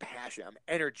like, I'm passionate, I'm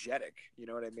energetic. You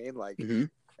know what I mean? Like,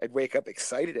 I'd wake up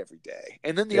excited every day.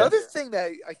 And then the other thing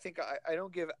that I think I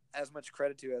don't give as much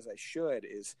credit to as I should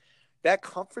is that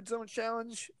comfort zone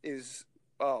challenge is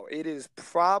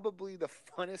probably the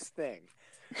funnest thing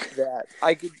that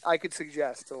I could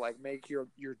suggest to like make your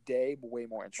day way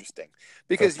more interesting.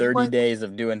 Because 30 days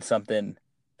of doing something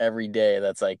every day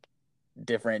that's like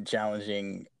different,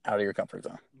 challenging, out of your comfort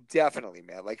zone. Definitely,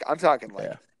 man. Like, I'm talking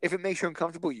like, if it makes you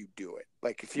uncomfortable, you do it.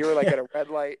 Like, if you're like at a red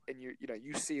light and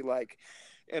you see like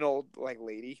an old like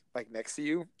lady like next to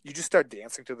you, you just start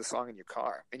dancing to the song in your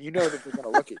car, and you know that they're gonna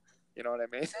look at you. You know what I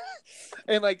mean?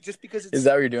 And like, just because is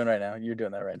that what you're doing right now? You're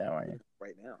doing that right now, aren't you?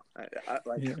 Right now, I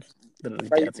like literally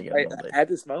dancing at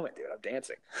this moment, dude. I'm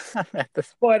dancing.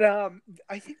 But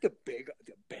I think the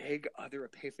big other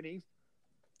epiphany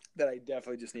that I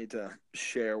definitely just need to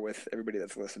share with everybody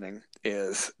that's listening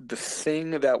is the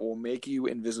thing that will make you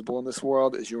invisible in this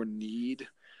world is your need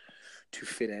to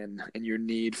fit in and your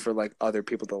need for like other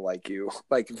people to like you.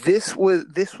 Like, this was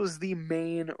the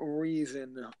main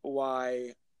reason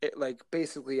why it, like,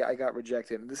 basically I got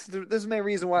rejected. And this is the main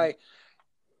reason why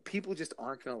people just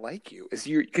aren't going to like you, is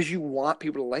because you want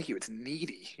people to like you. It's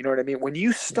needy. You know what I mean? When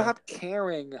you stop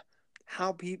caring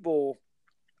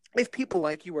if people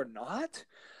like you or not,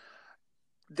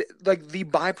 the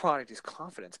byproduct is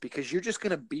confidence, because you're just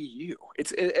going to be you.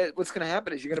 What's going to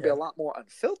happen is you're going to be a lot more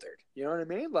unfiltered. You know what I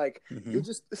mean? Like, you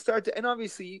just start to, and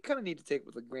obviously you kind of need to take it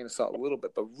with a grain of salt a little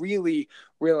bit, but really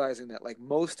realizing that like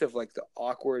most of like the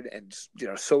awkward and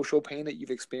social pain that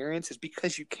you've experienced is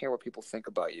because you care what people think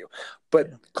about you.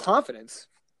 But confidence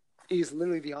is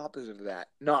literally the opposite of that,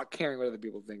 not caring what other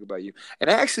people think about you. And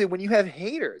actually, when you have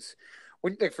haters,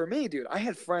 like for me, dude, I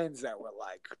had friends that were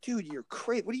like, dude, you're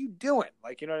crazy. What are you doing?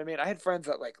 Like, you know what I mean? I had friends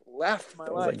that like left my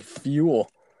life. Like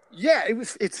fuel. Yeah,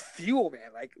 it's fuel,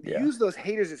 man. Like, use those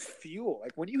haters as fuel.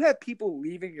 Like, when you have people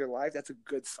leaving your life, that's a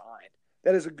good sign.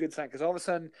 That is a good sign, because all of a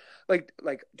sudden, like,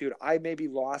 dude, I maybe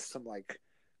lost some like,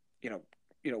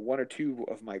 one or two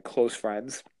of my close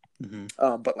friends.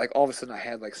 But like all of a sudden I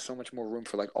had like so much more room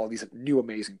for like all these new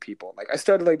amazing people. Like, I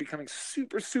started like becoming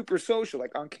super, super social,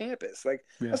 like on campus. Like,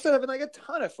 I started having like a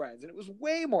ton of friends, and it was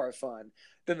way more fun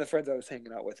than the friends I was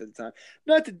hanging out with at the time.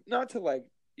 Not to like,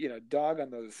 dog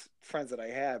on those friends that I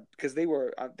had, because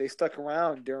they stuck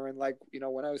around during like,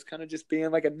 when I was kind of just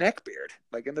being like a neckbeard,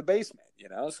 like in the basement,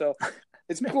 so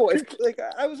it's cool. It's like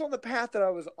I was on the path that I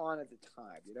was on at the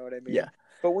time. You know what I mean? Yeah.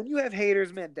 But when you have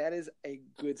haters, man, that is a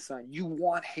good sign. You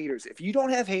want haters. If you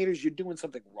don't have haters, you're doing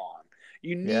something wrong.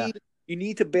 You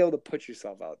need to be able to put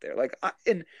yourself out there. Like, I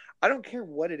don't care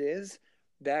what it is,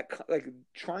 that like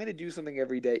trying to do something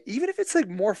every day, even if it's like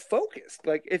more focused.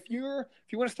 Like, if you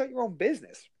want to start your own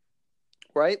business,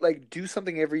 right? Like, do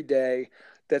something every day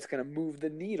that's going to move the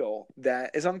needle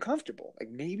that is uncomfortable. Like,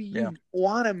 maybe you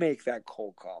want to make that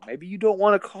cold call. Maybe you don't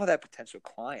want to call that potential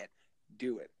client.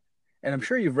 Do it. And I'm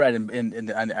sure you've read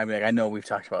in I mean, I know we've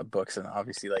talked about books, and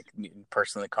obviously like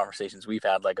personally conversations we've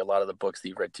had, like a lot of the books that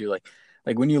you've read too,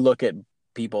 like when you look at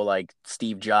people like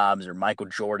Steve Jobs or Michael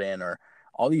Jordan or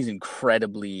all these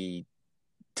incredibly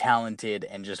talented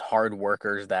and just hard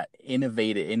workers, that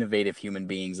innovative human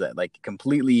beings that like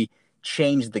completely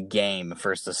changed the game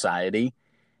for society.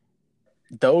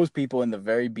 Those people in the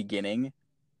very beginning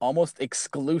almost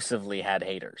exclusively had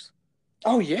haters.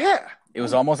 Oh yeah. It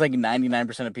was almost like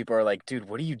 99% of people are like, dude,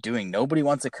 what are you doing? Nobody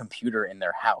wants a computer in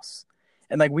their house.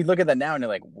 And like we look at that now and you're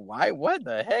like, why? What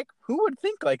the heck? Who would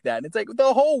think like that? And it's like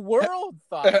the whole world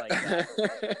thought like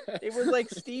that. It was like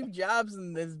Steve Jobs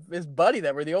and his buddy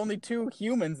that were the only two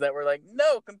humans that were like,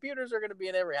 no, computers are going to be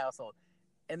in every household.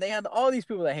 And they had all these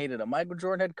people that hated him. Michael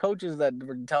Jordan had coaches that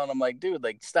were telling him like, dude,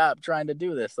 like stop trying to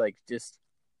do this. Like just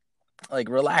like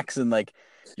relax and like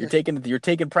you're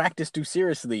taking practice too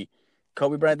seriously.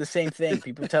 Kobe Bryant the same thing.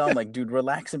 People tell him like, dude,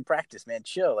 relax and practice, man,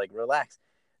 chill, like relax.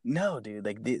 No, dude,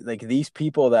 like these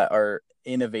people that are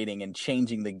innovating and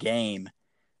changing the game,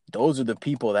 those are the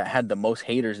people that had the most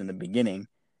haters in the beginning.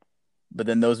 But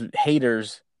then those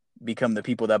haters become the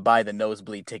people that buy the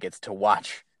nosebleed tickets to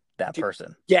watch that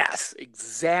person. Yes,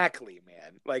 exactly,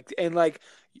 man. Like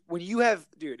when you have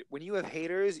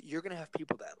haters, you're gonna have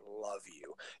people that love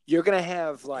you. You're gonna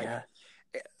have like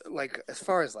as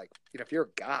far as like, if you're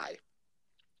a guy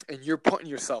and you're putting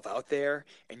yourself out there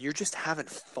and you're just having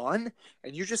fun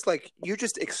and you're just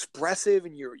expressive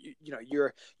and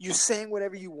you're saying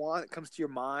whatever you want that comes to your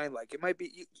mind. Like it might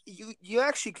be you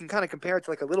actually can kind of compare it to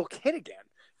like a little kid again.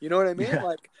 You know what I mean? Yeah.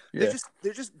 Like Yeah.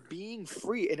 they're just being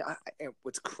free. And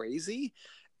what's crazy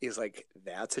is like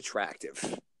that's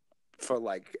attractive for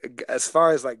like as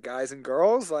far as like guys and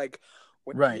girls. Like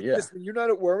when Right. Yeah. when you're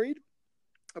not worried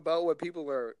about what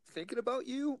people are thinking about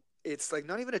you, it's like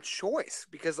not even a choice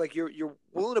because like you're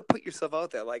willing to put yourself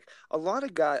out there. Like a lot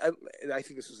of guys, I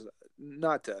think this was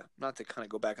not to kind of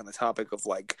go back on the topic of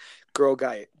like girl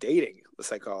guy dating, the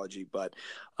psychology, but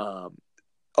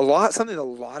something a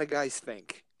lot of guys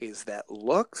think is that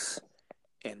looks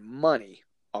and money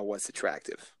are what's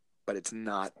attractive, but it's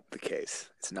not the case.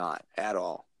 It's not at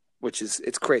all,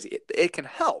 it's crazy. It can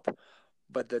help,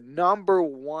 but the number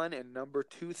one and number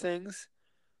two things,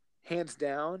 hands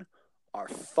down, are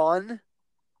fun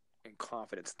and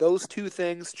confidence. Those two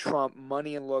things trump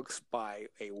money and looks by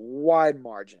a wide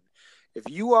margin. If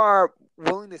you are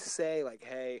willing to say like,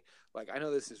 hey, like I know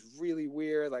this is really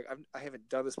weird, like I haven't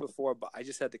done this before, but I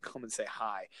just had to come and say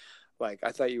hi. Like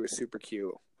I thought you were super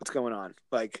cute. What's going on?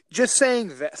 Like just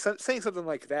saying something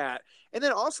like that, and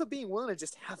then also being willing to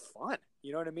just have fun.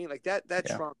 You know what I mean? Like that Yeah.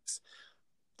 trumps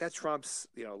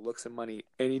looks and money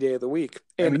any day of the week.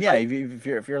 And I mean, yeah,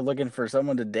 if you're looking for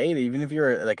someone to date, even if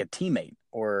you're like a teammate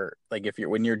or like if you're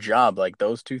when your job, like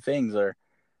those two things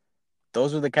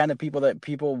those are the kind of people that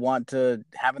people want to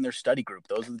have in their study group.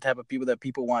 Those are the type of people that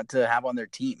people want to have on their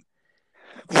team.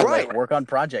 To right. like work on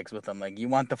projects with them. Like you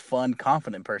want the fun,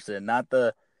 confident person, not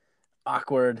the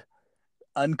awkward,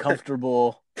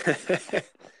 uncomfortable,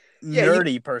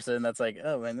 nerdy person that's like,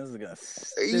 oh man, this is gonna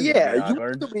be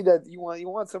awkward. You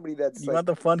want somebody that's You like, want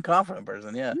the fun, confident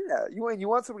person, yeah. yeah, you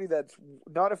want somebody that's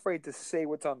not afraid to say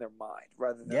what's on their mind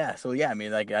rather than Yeah, so yeah, I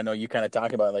mean, like I know you kind of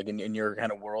talk about like in your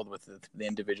kind of world with the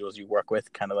individuals you work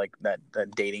with, kind of like that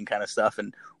dating kind of stuff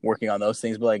and working on those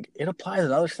things, but like it applies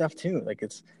to other stuff too. Like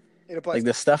it applies like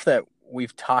the stuff that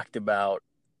we've talked about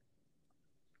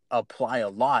apply a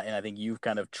lot, and I think you've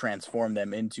kind of transformed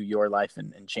them into your life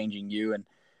and changing you and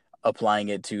applying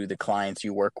it to the clients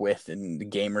you work with and the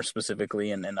gamers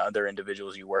specifically and other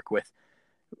individuals you work with.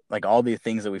 Like all the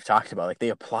things that we've talked about, like they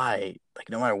apply like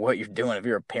no matter what you're doing. If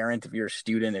you're a parent, if you're a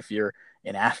student, if you're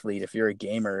an athlete, if you're a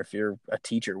gamer, if you're a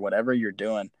teacher, whatever you're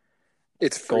doing,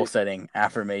 it's goal setting,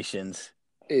 affirmations,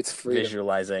 it's freedom.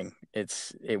 Visualizing.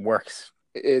 It works.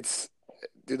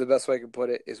 Dude, the best way I can put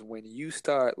it is when you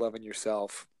start loving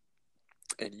yourself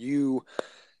and you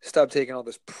stop taking all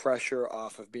this pressure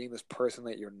off of being this person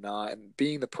that you're not and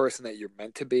being the person that you're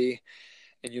meant to be,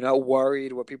 and you're not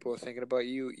worried what people are thinking about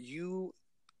you, you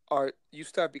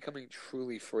start becoming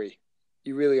truly free.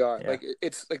 You really are. Yeah. Like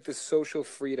it's like the social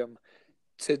freedom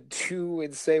to do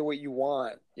and say what you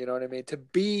want. You know what I mean? To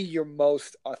be your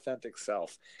most authentic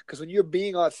self. Because when you're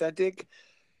being authentic,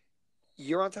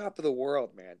 you're on top of the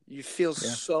world, man. You feel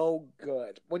so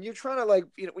good. When you're trying to like,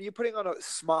 when you're putting on a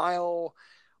smile,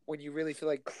 when you really feel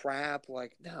like crap,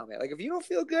 like, no, man. Like if you don't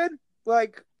feel good,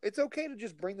 like it's okay to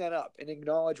just bring that up and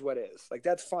acknowledge what is. Like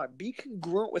that's fine. Be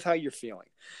congruent with how you're feeling.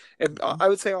 And I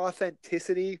would say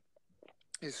authenticity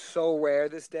is so rare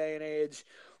this day and age.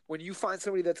 When you find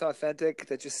somebody that's authentic,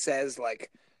 that just says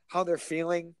like how they're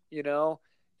feeling, even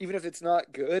if it's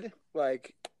not good,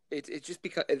 like it just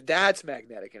becomes, that's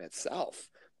magnetic in itself.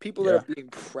 People that are being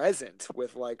present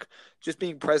with like just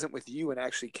being present with you and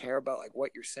actually care about like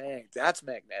what you're saying, that's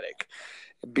magnetic.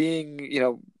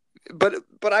 Being,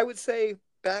 but I would say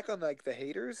back on like the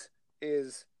haters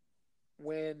is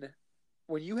when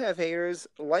you have haters,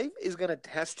 life is going to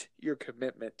test your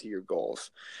commitment to your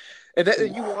goals. And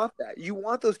you want that. You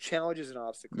want those challenges and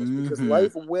obstacles because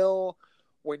life will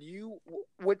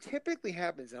what typically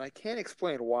happens, and I can't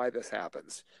explain why this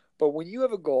happens, but when you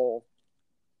have a goal,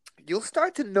 you'll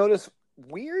start to notice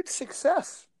weird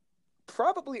success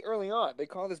probably early on. They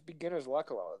call this beginner's luck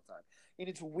a lot of the time. And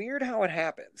it's weird how it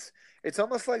happens. It's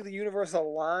almost like the universe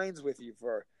aligns with you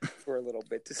for a little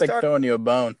bit to It's start. like throwing you a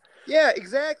bone. Yeah,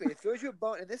 exactly. It throws you a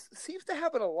bone. And this seems to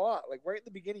happen a lot. Like right in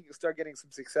the beginning, you'll start getting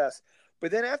some success. But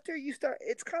then after you start,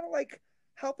 it's kind of like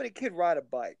helping a kid ride a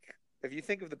bike. If you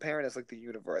think of the parent as like the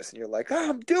universe and you're like, oh,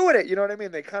 I'm doing it. You know what I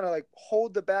mean? They kind of like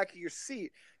hold the back of your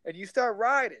seat and you start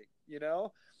riding, you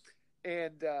know?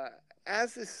 And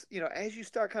as this, as you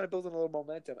start kind of building a little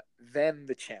momentum, then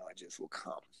the challenges will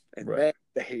come, and then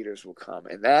the haters will come,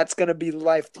 and that's going to be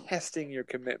life testing your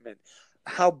commitment.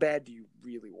 How bad do you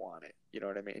really want it? You know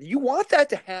what I mean? You want that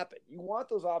to happen. You want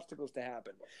those obstacles to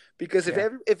happen, because if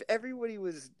everybody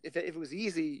was, if it was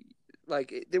easy,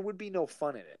 there would be no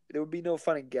fun in it. There would be no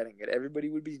fun in getting it. Everybody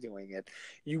would be doing it.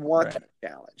 You want that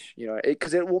challenge,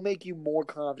 because it will make you more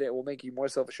confident. It will make you more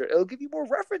self-assured. It'll give you more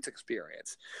reference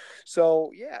experience.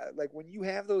 So yeah, like when you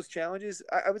have those challenges,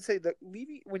 I would say that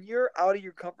when you're out of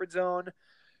your comfort zone,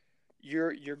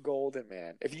 you're golden,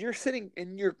 man. If you're sitting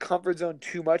in your comfort zone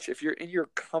too much, if you're in your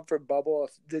comfort bubble,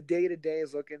 if the day-to-day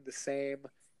is looking the same,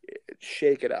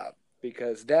 shake it up,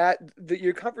 because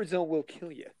your comfort zone will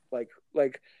kill you.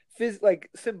 Like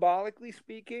symbolically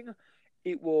speaking,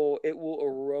 it will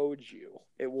erode you.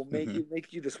 It will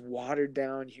make you this watered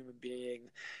down human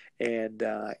being. And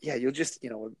you'll just,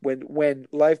 when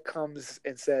life comes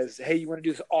and says, hey, you want to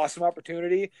do this awesome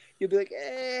opportunity, you'll be like,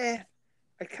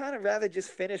 I'd kind of rather just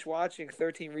finish watching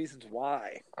 13 Reasons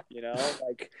Why,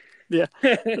 like. Yeah,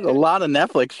 there's a lot of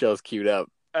Netflix shows queued up.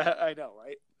 I know,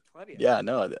 right? Plenty of them.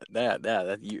 No,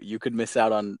 that you could miss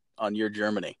out on your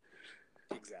Germany.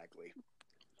 Exactly.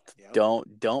 Yep.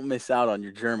 Don't miss out on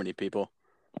your Germany, people.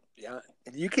 Yeah,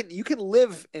 and you can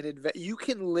live an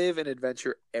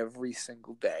adventure every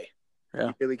single day. Yeah,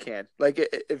 you really can.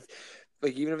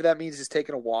 Even if that means just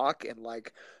taking a walk and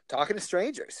like talking to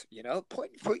strangers,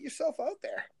 put yourself out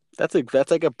there. That's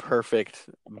like a perfect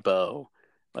bow.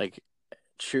 Like,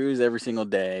 choose every single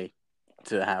day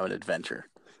to have an adventure.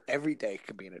 Every day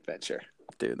could be an adventure.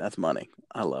 Dude, that's money.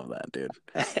 I love that, dude.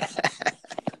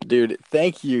 Dude,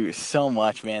 thank you so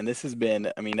much, man. This has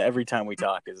been, every time we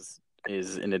talk is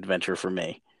an adventure for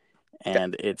me.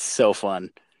 And it's so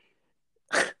fun.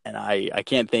 And I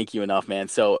can't thank you enough, man.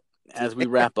 So as we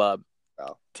wrap up,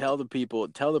 tell the people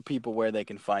where they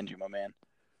can find you, my man.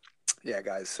 Yeah,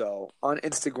 guys. So on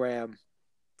Instagram,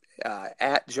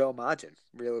 at Joe Magin,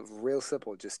 real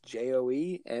simple, just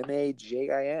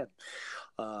JoeMagin.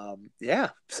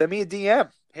 Send me a DM,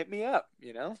 hit me up.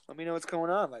 Let me know what's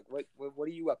going on. Like, what are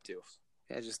you up to?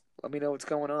 Yeah, just let me know what's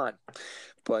going on.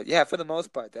 But yeah, for the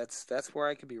most part, that's where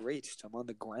I can be reached. I'm on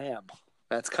the gram.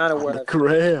 That's kind of where on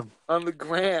the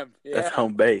gram. Yeah, that's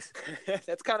home base.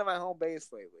 That's kind of my home base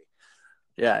lately.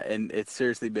 Yeah, and it's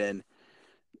seriously been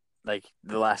like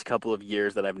the last couple of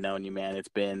years that I've known you, man. It's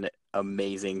been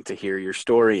amazing to hear your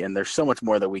story, and there's so much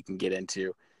more that we can get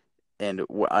into. And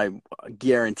I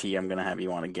guarantee I'm gonna have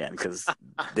you on again, because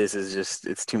this is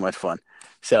it's too much fun.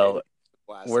 So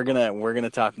we're gonna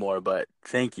talk more. But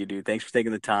thank you, dude. Thanks for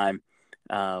taking the time.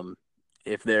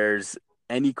 If there's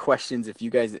any questions, if you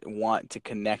guys want to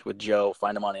connect with Joe,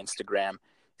 find him on Instagram.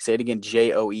 Say it again,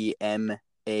 JoeMagin,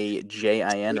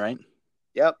 right?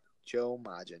 Yep, Joe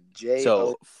Magin.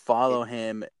 So follow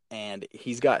him, and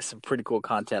he's got some pretty cool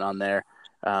content on there.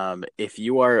 If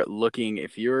you're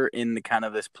in the kind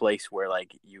of this place where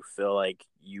like you feel like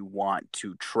you want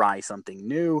to try something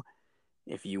new,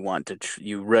 if you want to,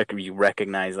 you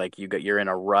recognize like you're in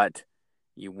a rut,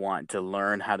 you want to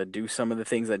learn how to do some of the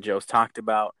things that Joe's talked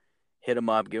about, hit him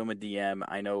up, give him a DM.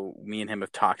 I know me and him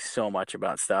have talked so much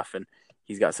about stuff, and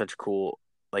he's got such cool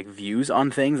like views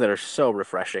on things that are so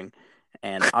refreshing.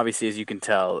 And obviously, as you can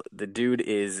tell, the dude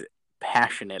is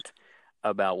passionate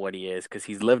about what he is, because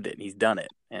he's lived it, he's done it,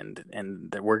 and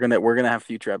we're gonna have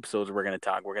future episodes. We're gonna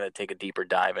take a deeper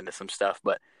dive into some stuff.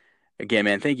 But again,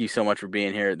 man, thank you so much for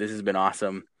being here. This has been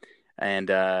awesome,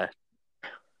 and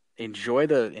enjoy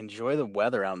the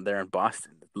weather out there in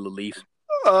Boston. The leaves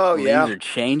are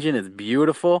changing. It's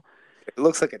beautiful. It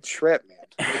looks like a trip, man.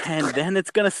 And then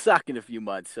it's gonna suck in a few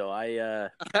months. So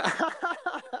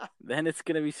then it's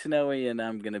gonna be snowy, and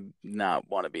I'm gonna not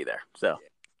want to be there. So.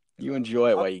 You enjoy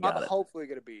it while you got I'm it. hopefully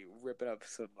going to be ripping up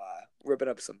some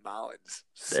mountains.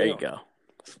 There you go.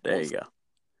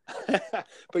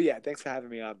 But yeah, thanks for having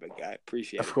me on, big guy.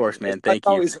 Appreciate it. Of course, man. Thank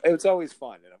you. It's always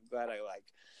fun, and I'm glad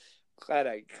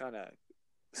I kind of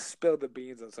spilled the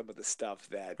beans on some of the stuff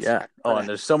that. Yeah. Oh, and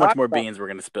there's so much more beans we're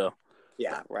gonna spill.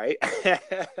 Yeah, right? All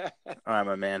right,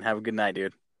 my man. Have a good night,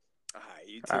 dude. All right,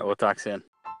 you too. All right, we'll talk soon.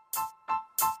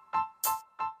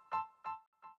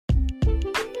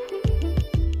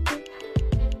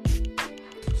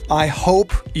 I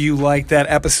hope you liked that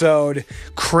episode.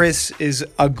 Chris is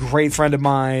a great friend of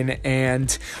mine,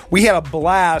 and we had a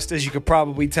blast, as you could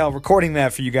probably tell, recording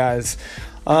that for you guys.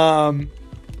 Kind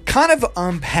of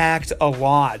unpacked a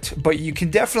lot, but you can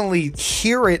definitely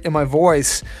hear it in my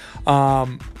voice.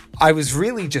 I was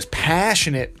really just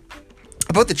passionate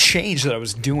about the change that I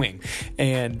was doing.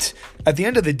 And at the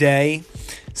end of the day,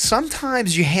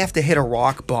 sometimes you have to hit a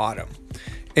rock bottom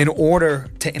in order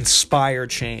to inspire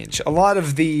change. Some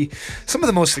of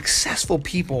the most successful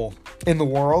people in the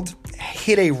world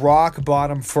hit a rock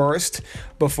bottom first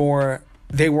before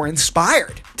they were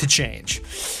inspired to change.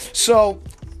 So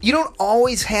you don't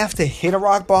always have to hit a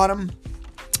rock bottom,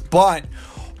 but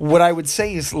what I would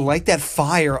say is light that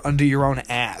fire under your own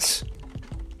ass.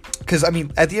 Because,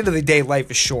 at the end of the day, life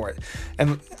is short.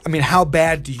 And, how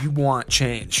bad do you want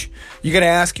change? You got to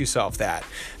ask yourself that.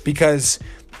 Because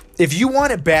if you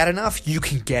want it bad enough, you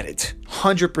can get it.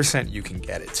 100% you can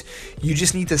get it. You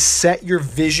just need to set your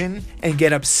vision and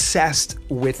get obsessed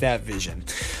with that vision.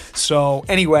 So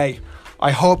anyway,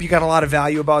 I hope you got a lot of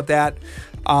value about that.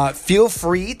 Feel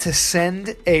free to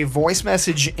send a voice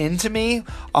message into me.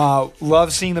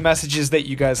 Love seeing the messages that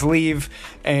you guys leave.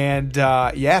 And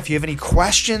if you have any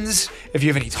questions, if you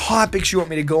have any topics you want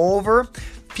me to go over,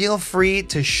 feel free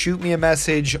to shoot me a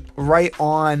message right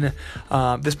on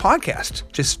this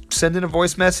podcast. Just send in a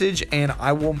voice message and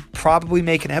I will probably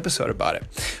make an episode about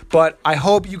it. But I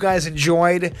hope you guys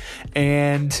enjoyed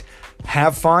and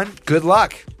have fun. Good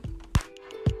luck.